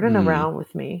this burden around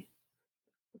with me,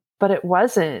 but it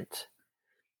wasn't.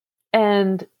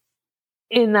 And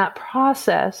in that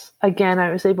process, again,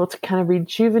 I was able to kind of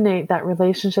rejuvenate that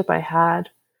relationship I had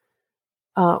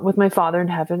with my Father in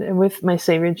heaven and with my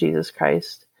Savior, Jesus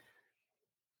Christ,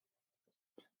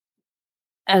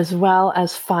 as well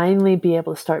as finally be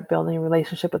able to start building a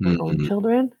relationship with my own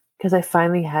children, because I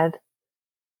finally had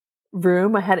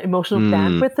room. I had emotional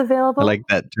bandwidth available. I like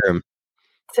that term.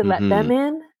 To let them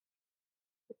in.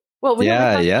 Well, we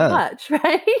only have so much,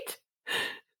 right?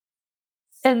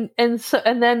 And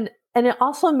it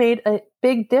also made a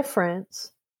big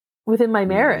difference within my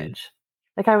marriage.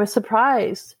 Like, I was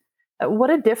surprised at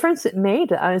what a difference it made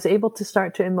that I was able to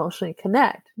start to emotionally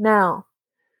connect. Now,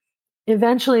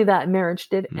 eventually that marriage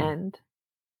did end.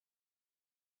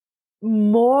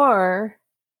 More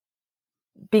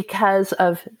because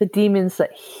of the demons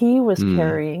that he was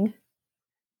carrying,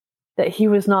 that he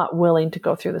was not willing to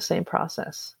go through the same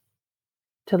process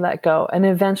to let go. And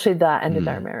eventually that ended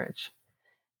our marriage.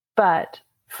 But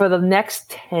for the next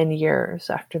 10 years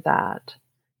after that,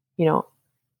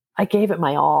 I gave it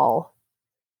my all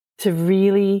to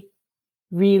really,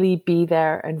 really be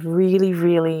there and really,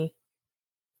 really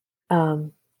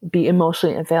be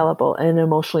emotionally available and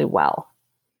emotionally well.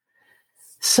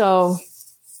 So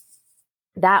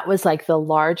that was like the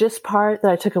largest part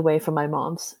that I took away from my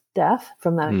mom's death,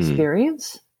 from that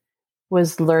experience,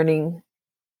 was learning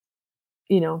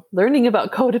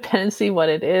about codependency, what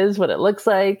it is, what it looks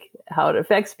like, how it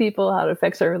affects people, how it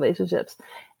affects our relationships,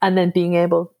 and then being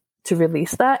able to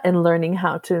release that and learning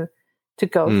how to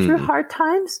go through hard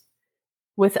times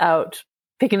without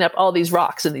picking up all these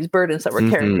rocks and these burdens that we're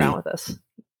carrying around with us,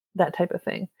 that type of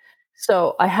thing.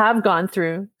 So I have gone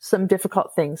through some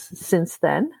difficult things since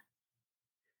then.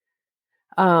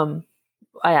 I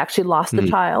actually lost a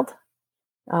child.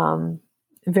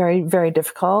 Very, very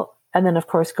difficult. And then, of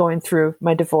course, going through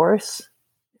my divorce,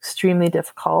 extremely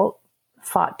difficult.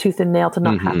 Fought tooth and nail to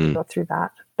not have to go through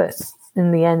that. But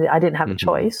in the end, I didn't have a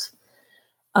choice.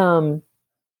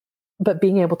 But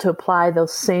being able to apply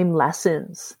those same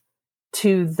lessons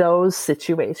to those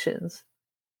situations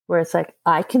where it's like,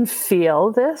 I can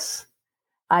feel this.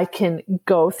 I can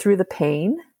go through the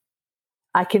pain.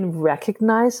 I can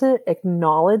recognize it,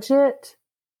 acknowledge it,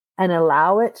 and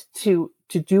allow it to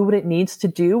do what it needs to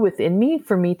do within me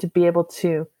for me to be able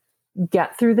to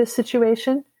get through this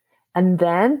situation. And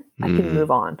then I can move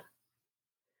on.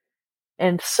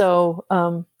 And so,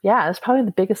 that's probably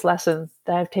the biggest lesson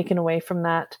that I've taken away from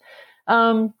that.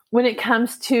 When it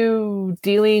comes to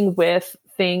dealing with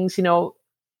things,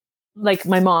 like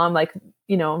my mom,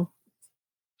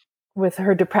 with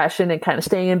her depression and kind of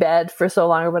staying in bed for so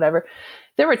long or whatever,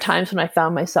 there were times when I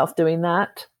found myself doing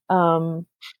that.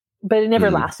 But it never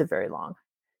lasted very long.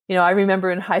 I remember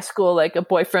in high school, like a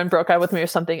boyfriend broke up with me or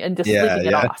something and just sleeping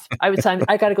it off. I would say,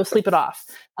 I got to go sleep it off.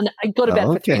 And I'd go to bed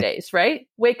for 3 days, right?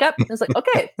 Wake up and it's like,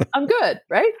 okay, I'm good,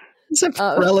 right? It's a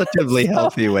relatively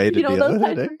healthy way to deal those with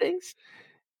types it. of things.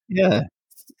 Yeah.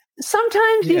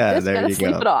 Sometimes you just got to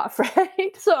sleep it off,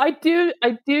 right? So I do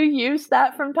use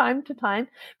that from time to time,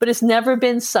 but it's never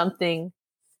been something,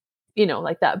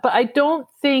 like that. But I don't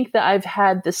think that I've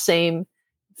had the same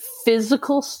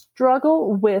physical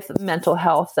struggle with mental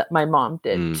health that my mom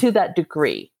did to that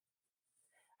degree.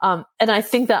 And I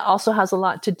think that also has a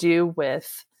lot to do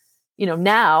with,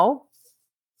 now,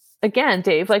 again,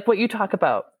 Dave, like what you talk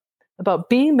about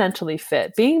being mentally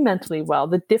fit, being mentally well,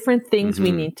 the different things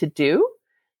we need to do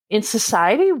in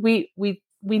society, we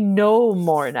know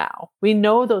more now. We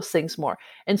know those things more.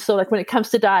 And so like when it comes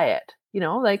to diet,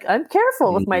 like I'm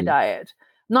careful with my diet.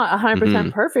 I'm not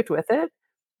 100% perfect with it,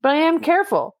 but I am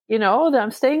careful, that I'm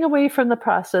staying away from the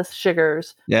processed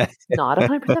sugars. Yeah. Not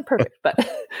 100% perfect, but,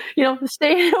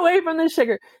 staying away from the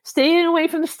sugar, staying away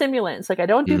from the stimulants. Like I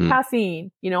don't do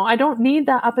caffeine, I don't need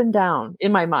that up and down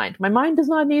in my mind. My mind does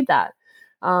not need that.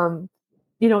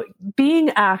 Being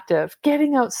active,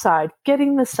 getting outside,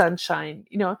 getting the sunshine,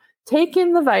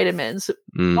 taking the vitamins,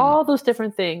 all those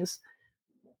different things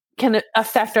can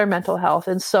affect our mental health.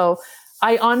 And so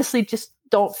I honestly just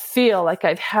don't feel like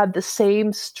I've had the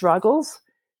same struggles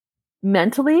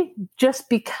mentally just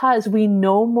because we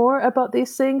know more about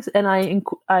these things, and I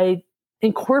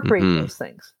incorporate those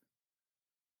things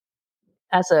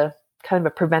as a kind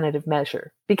of a preventative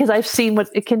measure because I've seen what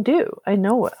it can do. I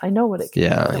know what it can do.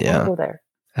 I don't want to go there.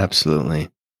 Absolutely.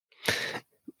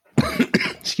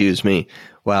 Excuse me.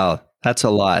 Wow. That's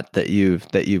a lot that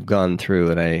you've gone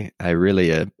through, and I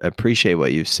really appreciate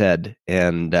what you've said.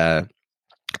 And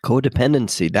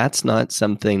codependency, that's not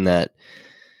something that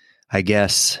I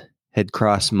guess had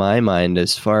crossed my mind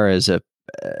as far as a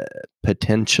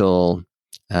potential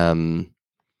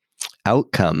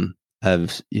outcome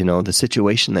of the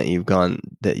situation that you've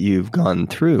gone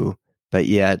through. But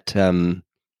yet,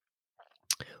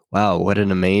 wow, what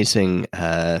an amazing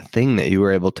thing that you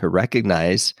were able to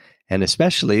recognize. And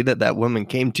especially that woman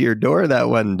came to your door that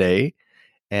one day,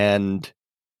 and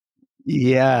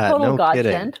yeah, Total no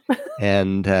kidding. godsend.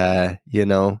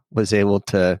 And, was able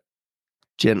to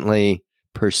gently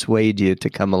persuade you to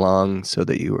come along so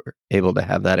that you were able to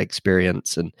have that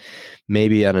experience. And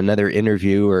maybe on another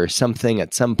interview or something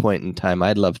at some point in time,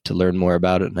 I'd love to learn more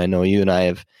about it. And I know you and I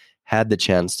have had the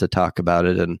chance to talk about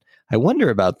it. And I wonder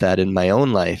about that in my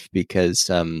own life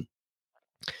because,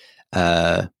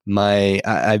 I've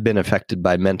been affected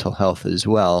by mental health as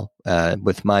well,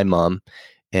 with my mom,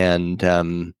 and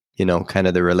kind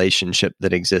of the relationship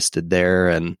that existed there,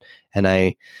 and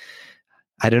I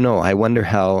don't know. I wonder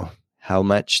how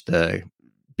much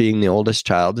being the oldest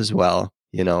child as well,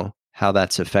 how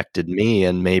that's affected me,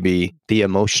 and maybe the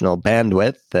emotional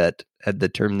bandwidth that the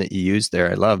term that you used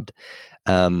there, I loved,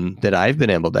 that I've been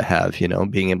able to have,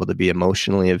 being able to be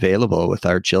emotionally available with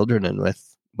our children and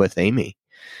with Amy.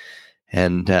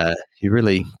 And you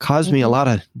really caused me a lot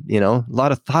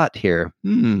of thought here.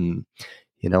 How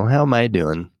am I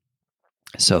doing?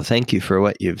 So thank you for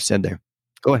what you've said there.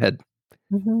 Go ahead.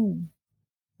 Mm-hmm.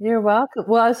 You're welcome.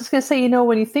 Well, I was just going to say,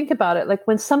 when you think about it, like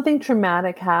when something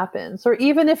traumatic happens, or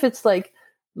even if it's like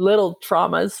little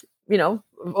traumas,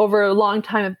 over a long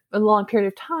period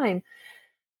of time,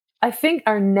 I think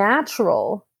our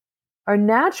natural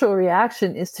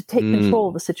reaction is to take control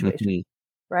of the situation. Mm-hmm.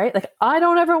 Right? Like, I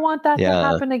don't ever want that to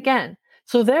happen again.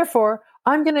 So therefore,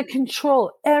 I'm going to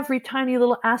control every tiny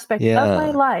little aspect of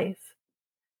my life.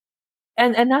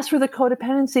 And that's where the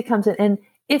codependency comes in. And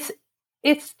it's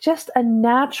just a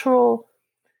natural,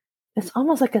 it's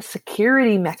almost like a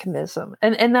security mechanism.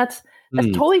 And that's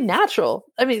totally natural.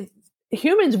 I mean,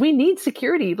 humans, we need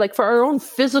security, like for our own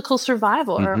physical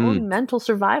survival, our own mental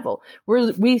survival,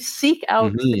 where we seek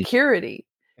out security.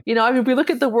 We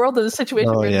look at the world and the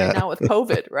situation we're in right now with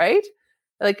COVID, right?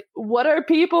 Like, what are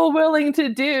people willing to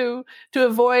do to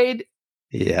avoid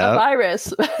a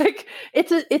virus? Like,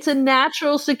 it's a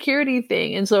natural security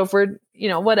thing. And so if we're,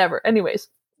 whatever, anyways,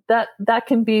 that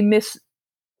can be misused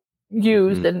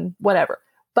and whatever.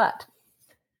 But,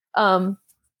 I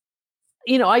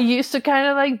used to kind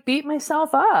of like beat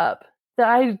myself up that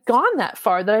I'd gone that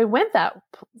far, that I went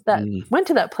went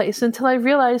to that place, until I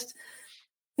realized,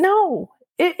 no,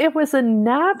 it was a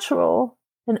natural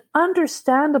and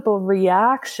understandable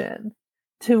reaction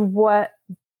to what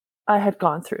I had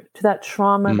gone through, to that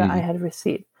trauma that I had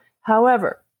received.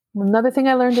 However, another thing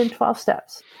I learned in 12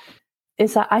 steps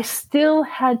is that I still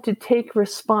had to take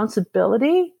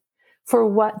responsibility for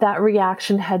what that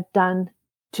reaction had done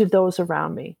to those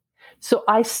around me. So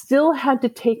I still had to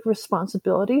take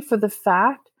responsibility for the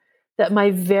fact that my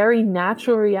very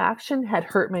natural reaction had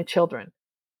hurt my children.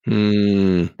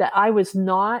 That I was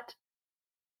not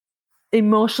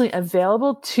emotionally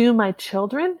available to my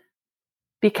children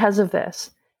because of this.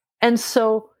 And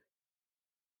so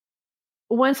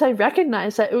once I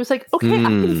recognized that, it was like, okay, I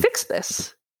can fix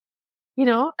this,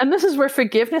 and this is where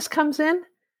forgiveness comes in.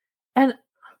 And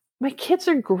my kids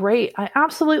are great. I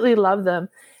absolutely love them.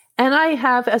 And I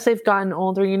have, as they've gotten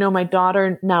older, my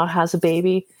daughter now has a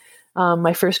baby,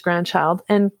 my first grandchild.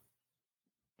 And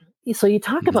so you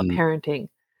talk about parenting.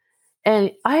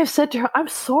 And I have said to her, I'm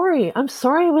sorry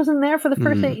I wasn't there for the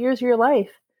first 8 years of your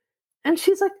life. And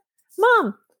she's like,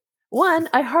 Mom, one,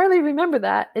 I hardly remember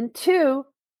that. And two,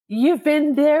 you've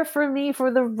been there for me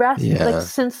for the rest, like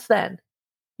since then.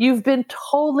 You've been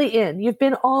totally in. You've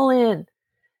been all in.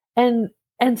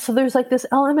 And so there's like this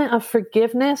element of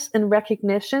forgiveness and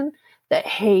recognition that,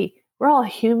 hey, we're all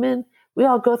human. We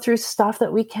all go through stuff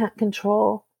that we can't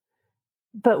control.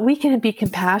 But we can be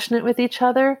compassionate with each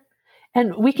other.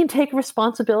 And we can take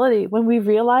responsibility when we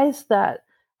realize that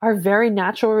our very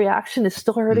natural reaction is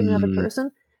still hurting another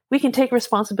person. We can take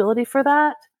responsibility for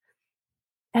that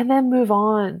and then move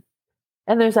on.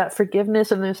 And there's that forgiveness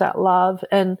and there's that love.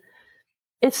 And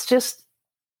it's just,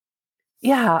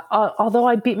 although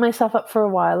I beat myself up for a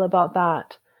while about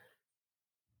that,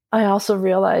 I also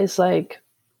realized, like,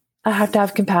 I have to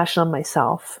have compassion on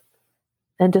myself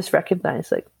and just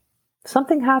recognize, like,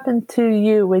 something happened to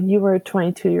you when you were a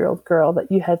 22-year-old girl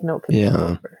that you had no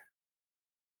control over.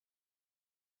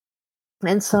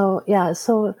 And so,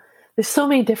 so there's so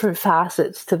many different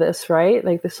facets to this, right?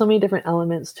 Like there's so many different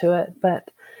elements to it,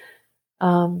 but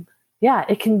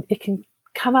it can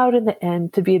come out in the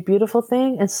end to be a beautiful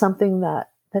thing and something that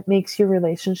makes your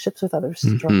relationships with others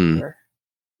stronger.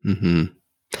 Mm-hmm.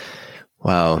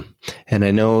 Wow. And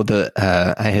I know that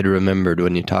I had remembered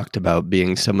when you talked about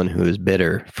being someone who was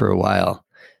bitter for a while.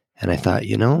 And I thought,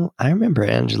 I remember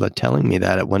Angela telling me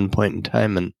that at one point in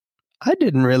time, and I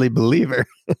didn't really believe her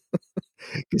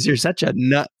because you're such a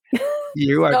nut.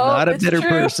 You are not a bitter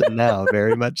person now,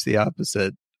 very much the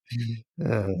opposite.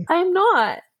 I'm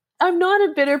not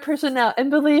a bitter person now.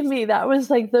 And believe me, that was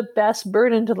like the best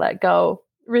burden to let go.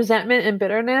 Resentment and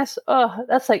bitterness. Oh,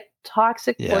 that's like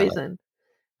toxic poison.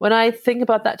 When I think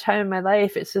about that time in my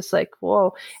life, it's just like,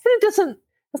 whoa. And that's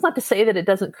not to say that it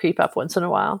doesn't creep up once in a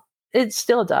while. It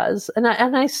still does. And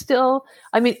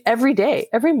I mean, every day,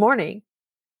 every morning,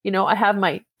 I have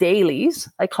my dailies,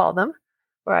 I call them,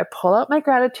 where I pull out my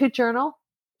gratitude journal.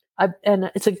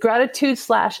 And it's a gratitude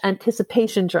 /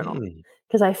 anticipation journal.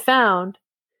 Because I found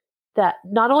that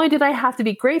not only did I have to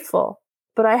be grateful,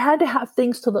 but I had to have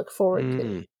things to look forward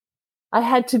to. I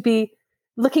had to be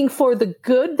looking for the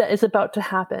good that is about to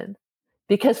happen.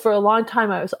 Because for a long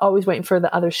time, I was always waiting for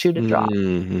the other shoe to drop.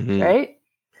 Right?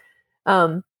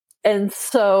 And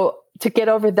so to get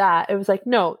over that, it was like,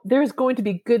 no, there's going to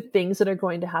be good things that are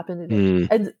going to happen today.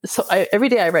 And so every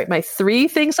day I write my 3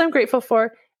 things I'm grateful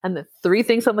for and the 3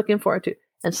 things I'm looking forward to.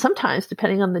 And sometimes,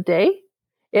 depending on the day,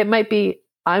 it might be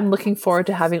I'm looking forward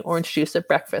to having orange juice at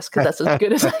breakfast because that's as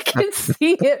good as I can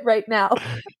see it right now.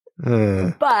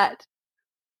 But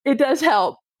it does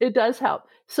help. It does help.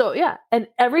 So yeah. And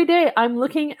every day I'm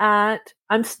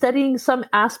studying some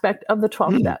aspect of the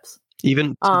 12 steps.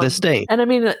 Even to this day. And I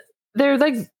mean, they're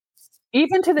like,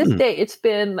 even to this day, it's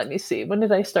been, let me see, when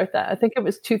did I start that? I think it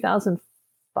was 2005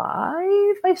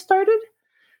 I started.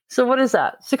 So what is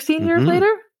that? 16 years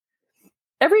later?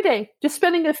 Every day, just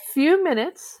spending a few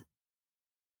minutes,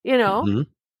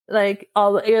 like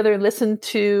I'll either listen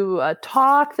to a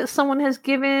talk that someone has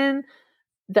given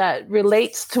that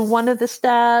relates to one of the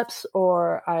steps,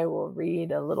 or I will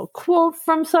read a little quote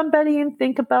from somebody and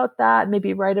think about that,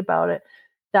 maybe write about it,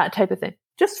 that type of thing.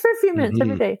 Just for a few minutes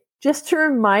every day, just to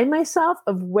remind myself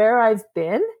of where I've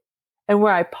been and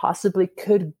where I possibly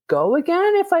could go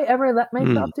again if I ever let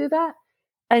myself do that.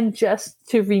 And just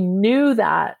to renew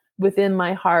that within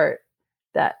my heart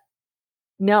that,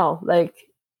 no, like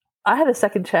I had a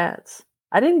second chance.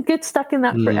 I didn't get stuck in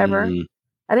that forever.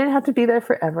 I didn't have to be there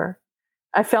forever.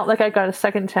 I felt like I got a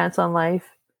second chance on life,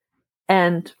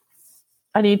 and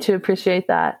I need to appreciate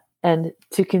that and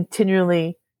to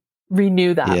continually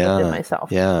renew that within myself.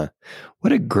 Yeah.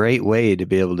 What a great way to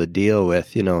be able to deal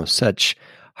with, such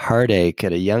heartache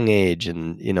at a young age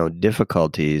and,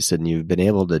 difficulties. And you've been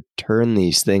able to turn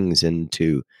these things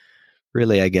into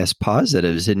really, I guess,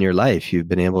 positives in your life. You've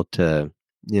been able to,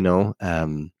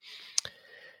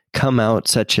 come out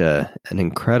such an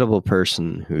incredible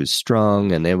person who's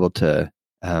strong and able to,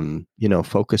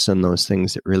 focus on those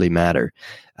things that really matter.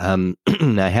 I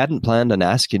hadn't planned on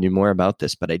asking you more about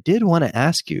this, but I did want to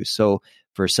ask you. So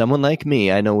for someone like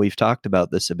me, I know we've talked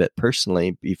about this a bit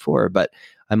personally before, but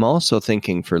I'm also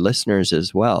thinking for listeners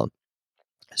as well.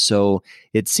 So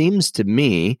it seems to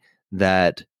me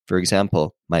that, for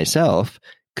example, myself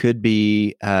could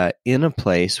be in a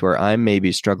place where I'm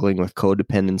maybe struggling with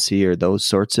codependency or those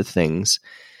sorts of things.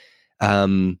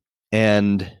 And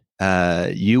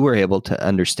you were able to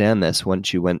understand this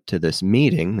once you went to this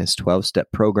meeting. This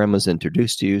 12-step program was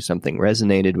introduced to you. Something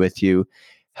resonated with you.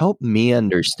 Help me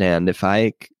understand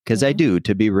because I do,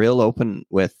 to be real open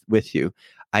with you.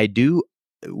 I do.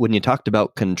 When you talked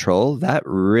about control, that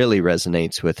really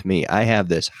resonates with me. I have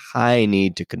this high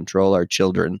need to control our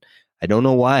children. I don't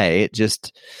know why.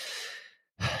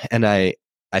 And I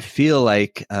feel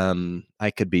like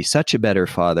I could be such a better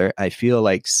father. I feel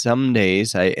like some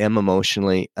days I am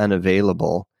emotionally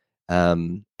unavailable.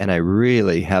 And I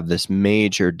really have this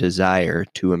major desire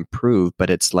to improve,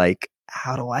 but it's like,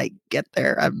 how do I get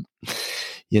there?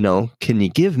 Can you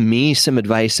give me some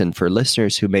advice? And for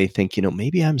listeners who may think,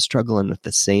 maybe I'm struggling with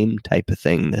the same type of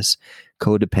thing, this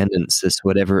codependence, this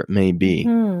whatever it may be.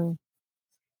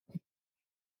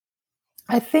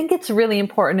 I think it's really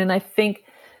important. And I think,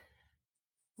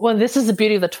 this is the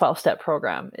beauty of the 12-step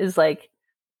program is like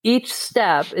each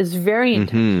step is very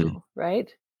intentional,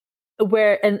 right?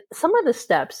 And some of the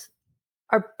steps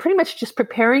are pretty much just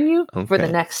preparing you for the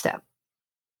next step.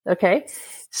 Okay.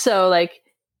 So like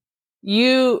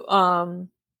one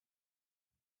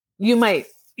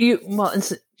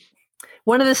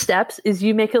of the steps is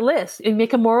you make a list and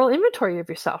make a moral inventory of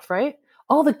yourself, right?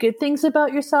 All the good things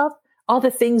about yourself, all the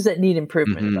things that need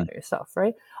improvement about yourself,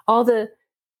 right? All the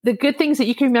good things that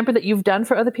you can remember that you've done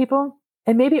for other people,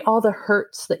 and maybe all the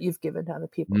hurts that you've given to other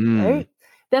people, right?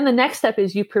 Then the next step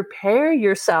is you prepare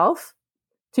yourself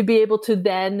to be able to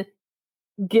then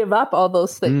give up all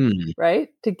those things, right?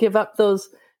 To give up those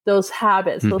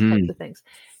habits, those types of things.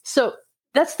 So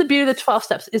that's the beauty of the 12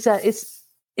 steps, is that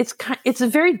it's a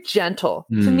very gentle.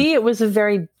 To me, it was a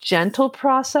very gentle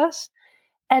process.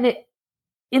 And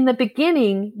in the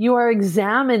beginning, you are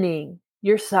examining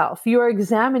yourself. You are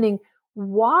examining,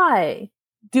 why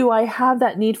do I have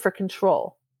that need for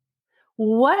control?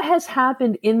 What has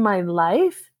happened in my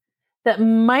life that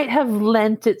might have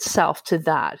lent itself to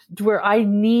that, where I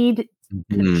need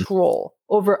control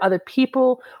over other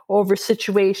people, over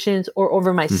situations, or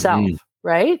over myself,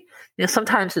 right?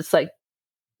 Sometimes it's like,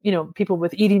 people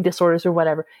with eating disorders or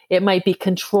whatever, it might be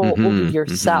control over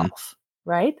yourself,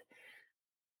 right?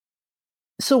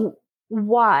 So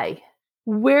why?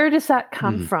 Where does that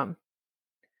come from?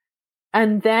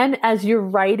 And then as you're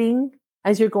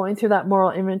going through that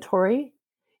moral inventory,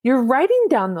 you're writing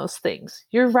down those things.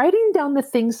 You're writing down the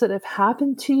things that have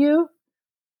happened to you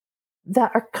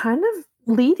that are kind of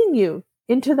leading you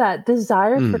into that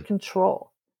desire for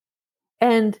control.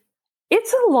 And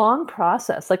it's a long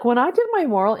process. Like when I did my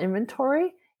moral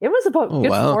inventory, it was about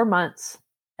 4 months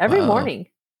every morning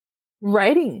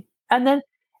writing. And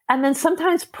then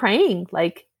sometimes praying,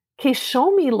 like, okay,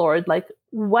 show me, Lord, like,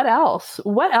 what else?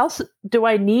 What else do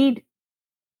I need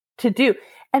to do?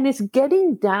 And it's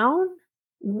getting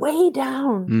way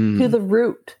down to the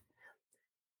root.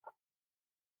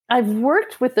 I've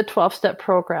worked with the 12-step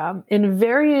program in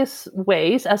various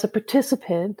ways as a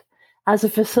participant, as a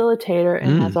facilitator,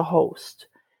 and as a host.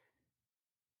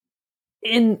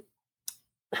 In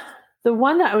the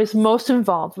one that I was most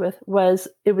involved with was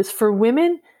for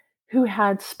women who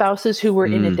had spouses who were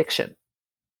in addiction.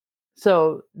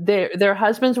 So their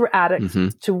husbands were addicts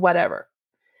to whatever.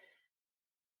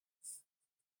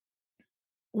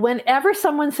 Whenever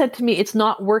someone said to me, it's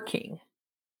not working,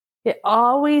 it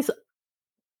always,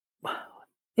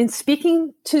 in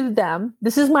speaking to them,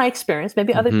 this is my experience,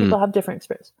 maybe other people have different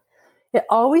experience. It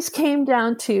always came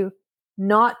down to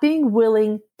not being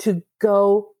willing to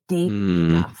go deep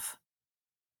enough.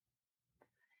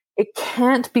 It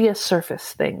can't be a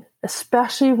surface thing,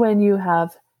 especially when you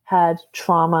have had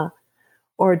trauma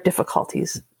or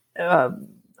difficulties of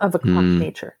a chronic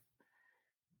nature.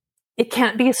 It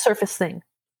can't be a surface thing.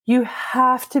 You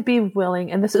have to be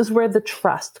willing, and this is where the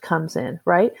trust comes in,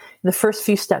 right? In the first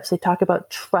few steps, they talk about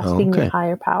trusting your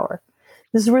higher power.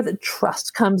 This is where the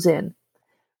trust comes in,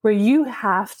 where you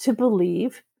have to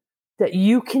believe that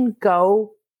you can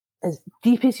go as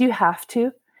deep as you have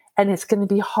to, and it's going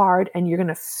to be hard, and you're going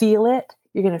to feel it.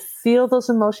 You're going to feel those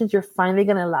emotions. You're finally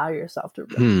going to allow yourself to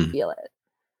really feel it.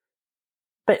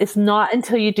 But it's not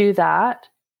until you do that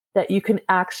you can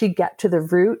actually get to the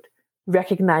root,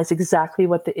 recognize exactly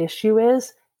what the issue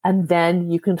is, and then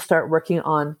you can start working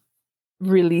on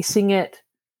releasing it,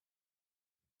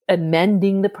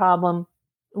 amending the problem,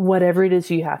 whatever it is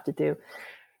you have to do.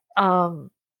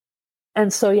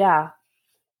 And so,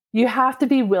 you have to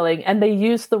be willing. And they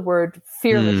use the word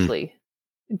fearlessly.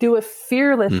 Do a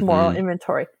fearless moral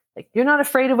inventory. Like, you're not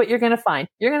afraid of what you're going to find.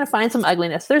 You're going to find some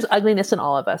ugliness. There's ugliness in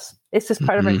all of us. It's just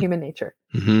part of our human nature.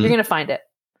 You're going to find it.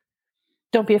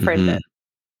 Don't be afraid of it.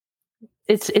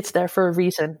 It's there for a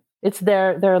reason. It's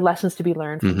there. There are lessons to be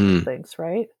learned from these things,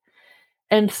 right?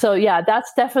 And so,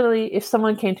 that's definitely, if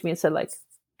someone came to me and said, like,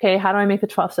 okay, how do I make the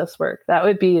 12 steps work? That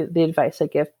would be the advice I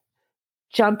give.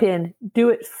 Jump in, do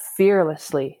it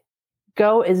fearlessly.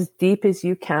 Go as deep as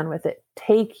you can with it.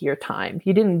 Take your time.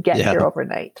 You didn't get here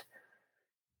overnight.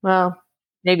 Well,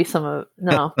 maybe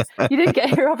no, you didn't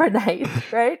get here overnight,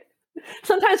 right?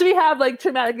 Sometimes we have like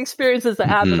traumatic experiences that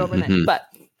happen overnight, but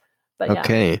yeah.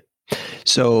 Okay.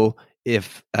 So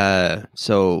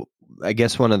so I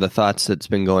guess one of the thoughts that's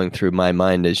been going through my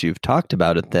mind as you've talked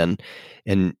about it then,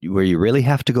 and where you really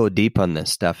have to go deep on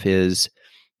this stuff, is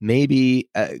maybe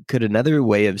could another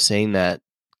way of saying that,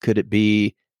 could it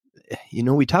be,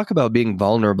 we talk about being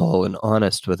vulnerable and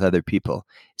honest with other people.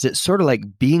 Is it sort of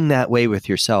like being that way with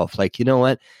yourself? Like, you know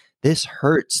what? This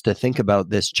hurts to think about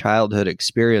this childhood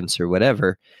experience or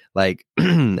whatever. Like,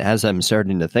 as I'm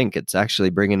starting to think, it's actually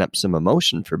bringing up some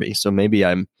emotion for me. So maybe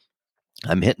I'm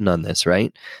hitting on this,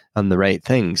 right? On the right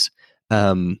things.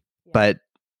 But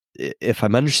if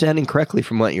I'm understanding correctly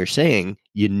from what you're saying,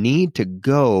 you need to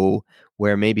go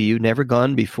where maybe you've never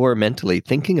gone before mentally,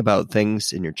 thinking about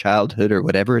things in your childhood or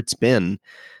whatever it's been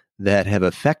that have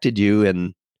affected you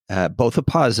in both a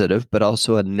positive but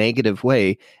also a negative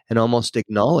way, and almost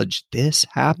acknowledge, this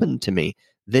happened to me.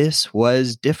 this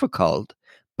was difficult,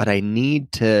 but I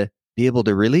need to be able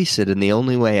to release it. And the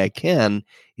only way I can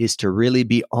is to really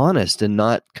be honest and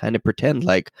not kind of pretend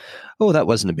like, oh, that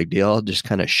wasn't a big deal. I'll just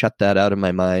kind of shut that out of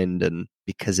my mind. And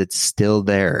because it's still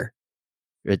there,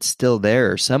 it's still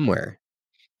there somewhere.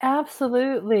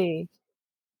 Absolutely.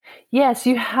 Yes,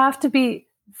 you have to be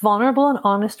vulnerable and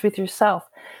honest with yourself.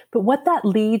 But what that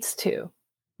leads to,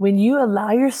 when you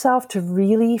allow yourself to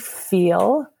really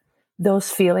feel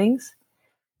those feelings,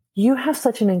 you have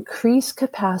such an increased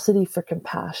capacity for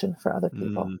compassion for other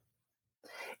people.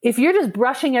 If you're just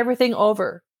brushing everything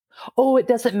over, oh, it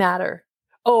doesn't matter.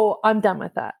 Oh, I'm done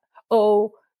with that.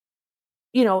 Oh,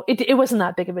 it wasn't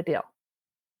that big of a deal.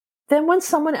 Then when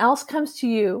someone else comes to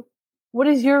you, what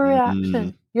is your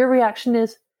reaction? Your reaction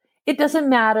is, it doesn't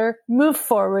matter. Move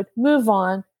forward, move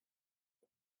on.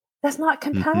 That's not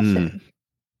compassion.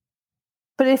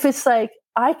 But if it's like,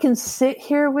 I can sit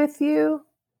here with you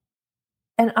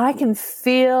and I can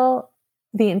feel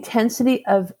the intensity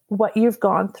of what you've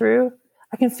gone through.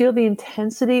 I can feel the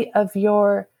intensity of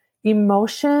your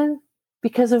emotion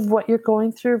because of what you're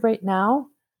going through right now.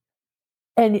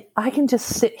 And I can just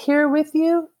sit here with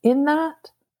you in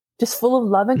that, just full of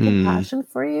love and compassion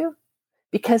for you,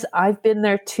 because I've been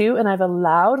there too. And I've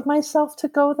allowed myself to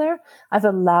go there. I've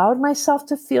allowed myself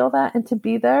to feel that and to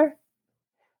be there.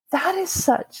 That is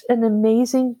such an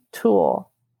amazing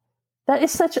tool. That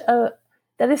is such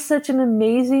an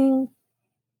amazing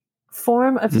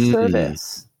form of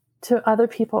service to other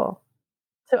people,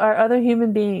 to our other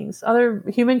human beings, other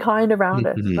humankind around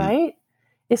us, right?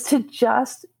 Is to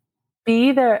just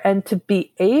be there and to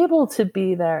be able to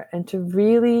be there and to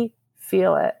really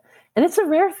feel it. And it's a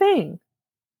rare thing.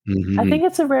 I think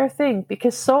it's a rare thing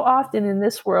because so often in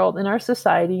this world, in our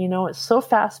society, it's so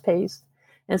fast paced.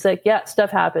 And it's like, yeah, stuff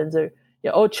happens. Or,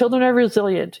 children are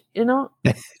resilient. I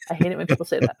hate it when people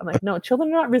say that. I'm like, no, children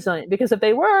are not resilient, because if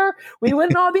they were, we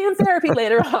wouldn't all be in therapy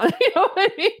later on. You know what I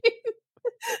mean?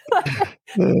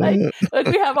 like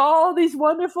we have all these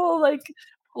wonderful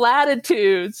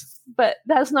platitudes, but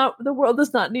the world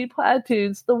does not need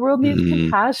platitudes. The world needs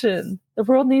compassion. The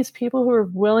world needs people who are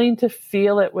willing to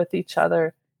feel it with each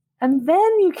other. And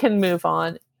then you can move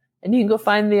on and you can go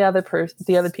find the other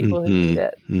people who need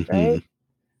it. Right?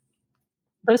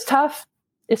 But it's tough.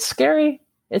 It's scary.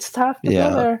 It's tough to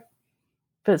go there,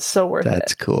 but it's so worth it.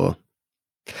 That's cool.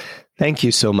 Thank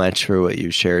you so much for what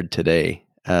you shared today.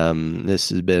 This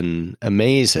has been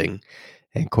amazing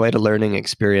and quite a learning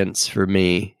experience for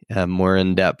me, more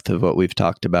in depth of what we've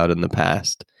talked about in the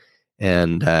past.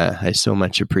 And I so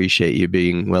much appreciate you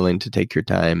being willing to take your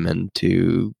time and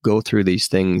to go through these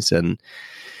things. And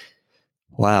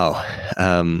wow,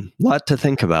 lot to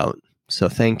think about. So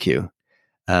thank you.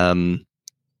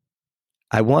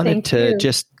 I wanted to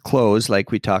just close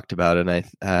like we talked about,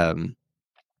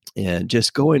 and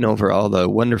just going over all the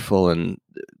wonderful and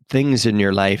things in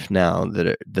your life now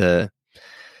that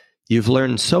you've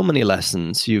learned so many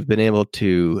lessons. You've been able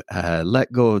to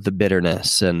let go of the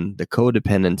bitterness and the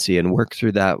codependency and work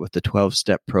through that with the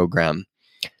 12-step program.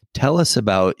 Tell us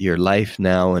about your life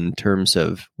now in terms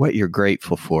of what you're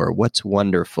grateful for, what's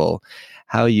wonderful,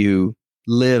 how you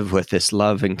live with this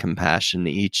love and compassion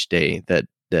each day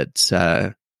that's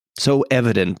so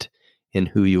evident in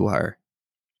who you are.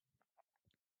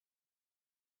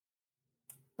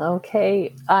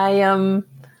 Okay. Life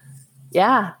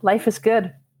is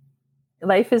good.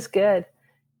 Life is good.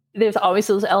 There's always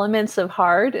those elements of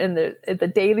hard and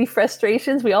the daily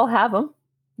frustrations. We all have them,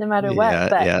 no matter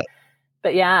what.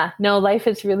 But life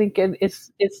is really good. It's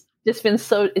just been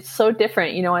it's so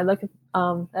different. I look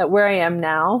at where I am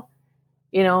now,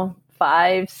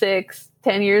 5, 6,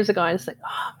 10 years ago, I was like,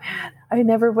 oh man, I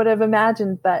never would have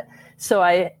imagined. But so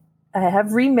I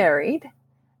have remarried.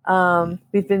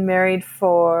 We've been married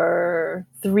for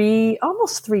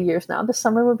almost 3 years now. This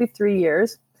summer will be 3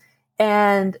 years.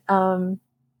 And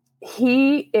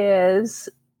he is,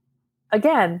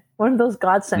 again, one of those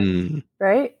godsends,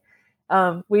 right?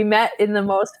 We met in the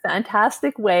most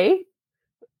fantastic way.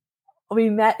 We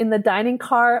met in the dining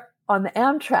car on the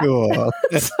Amtrak. Cool.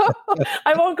 So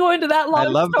I won't go into that long I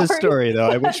love story. the story, though.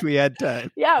 I wish we had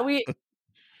time. Yeah, we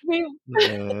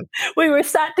were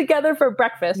sat together for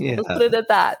breakfast. Yeah. Let's put it at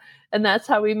that. And that's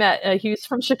how we met. He's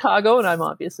from Chicago, and I'm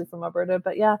obviously from Alberta.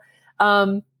 But yeah,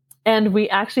 and we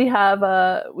actually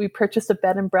we purchased a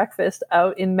bed and breakfast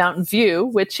out in Mountain View,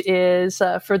 which is,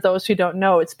 for those who don't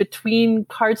know, it's between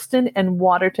Cardston and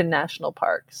Waterton National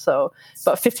Park. So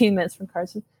about 15 minutes from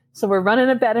Cardston. So we're running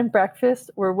a bed and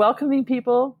breakfast. We're welcoming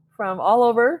people from all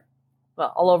over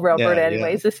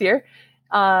Alberta this year,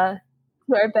 to our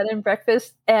bed and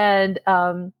breakfast. And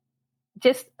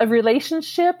just a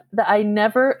relationship that I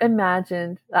never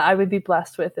imagined that I would be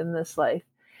blessed with in this life.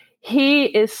 He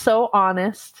is so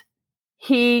honest.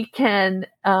 He can,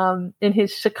 in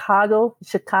his Chicago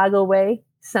way,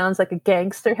 sounds like a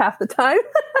gangster half the time.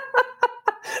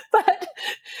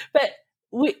 but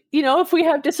we, if we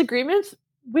have disagreements,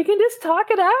 we can just talk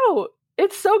it out.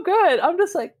 It's so good. I'm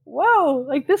just like, whoa,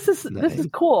 like this is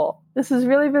cool. This is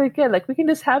really, really good. Like we can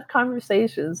just have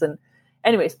conversations. And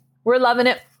anyways, we're loving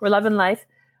it. We're loving life.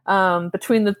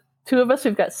 Between the two of us,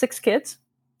 we've got 6 kids,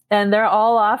 and they're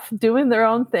all off doing their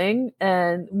own thing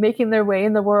and making their way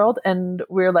in the world. And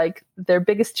we're like their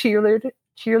biggest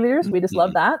cheerleaders. We just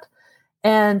love that.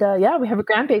 And we have a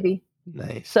grandbaby.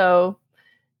 Nice. So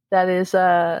that is,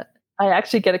 I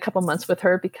actually get a couple months with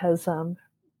her because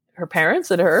her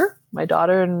parents and her, my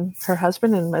daughter and her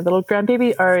husband and my little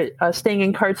grandbaby are staying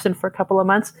in Cardston for a couple of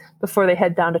months before they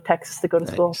head down to Texas to go to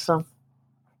school. So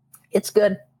it's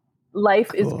good.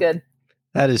 Life is good.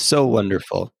 That is so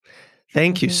wonderful.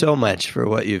 Thank you so much for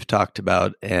what you've talked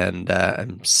about. And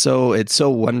it's so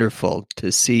wonderful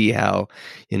to see how,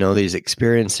 these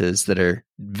experiences that are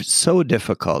so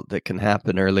difficult that can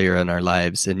happen earlier in our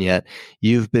lives. And yet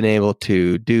you've been able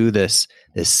to do this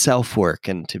self-work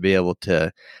and to be able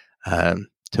to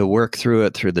work through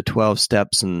it through the 12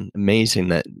 steps. And amazing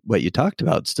that what you talked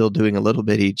about, still doing a little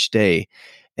bit each day.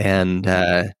 And,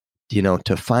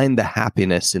 to find the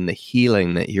happiness and the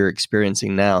healing that you're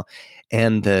experiencing now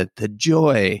and the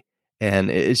joy.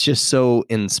 And it's just so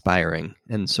inspiring.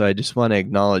 And so I just want to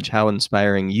acknowledge how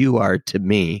inspiring you are to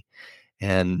me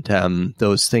and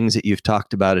those things that you've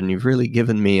talked about. And you've really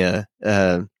given me a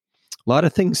lot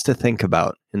of things to think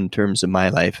about in terms of my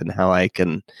life and how I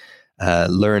can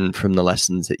learn from the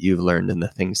lessons that you've learned and the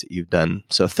things that you've done.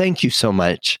 So thank you so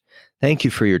much. Thank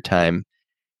you for your time.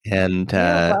 And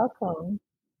you're welcome.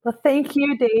 Well, thank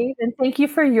you, Dave. And thank you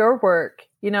for your work.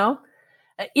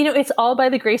 It's all by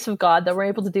the grace of God that we're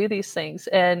able to do these things.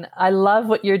 And I love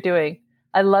what you're doing.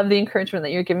 I love the encouragement that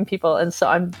you're giving people. And so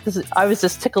I was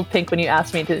just tickled pink when you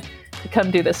asked me to come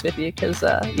do this with you because,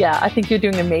 I think you're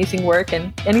doing amazing work,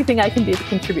 and anything I can do to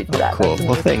contribute to that. Cool.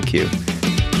 Well, thank you.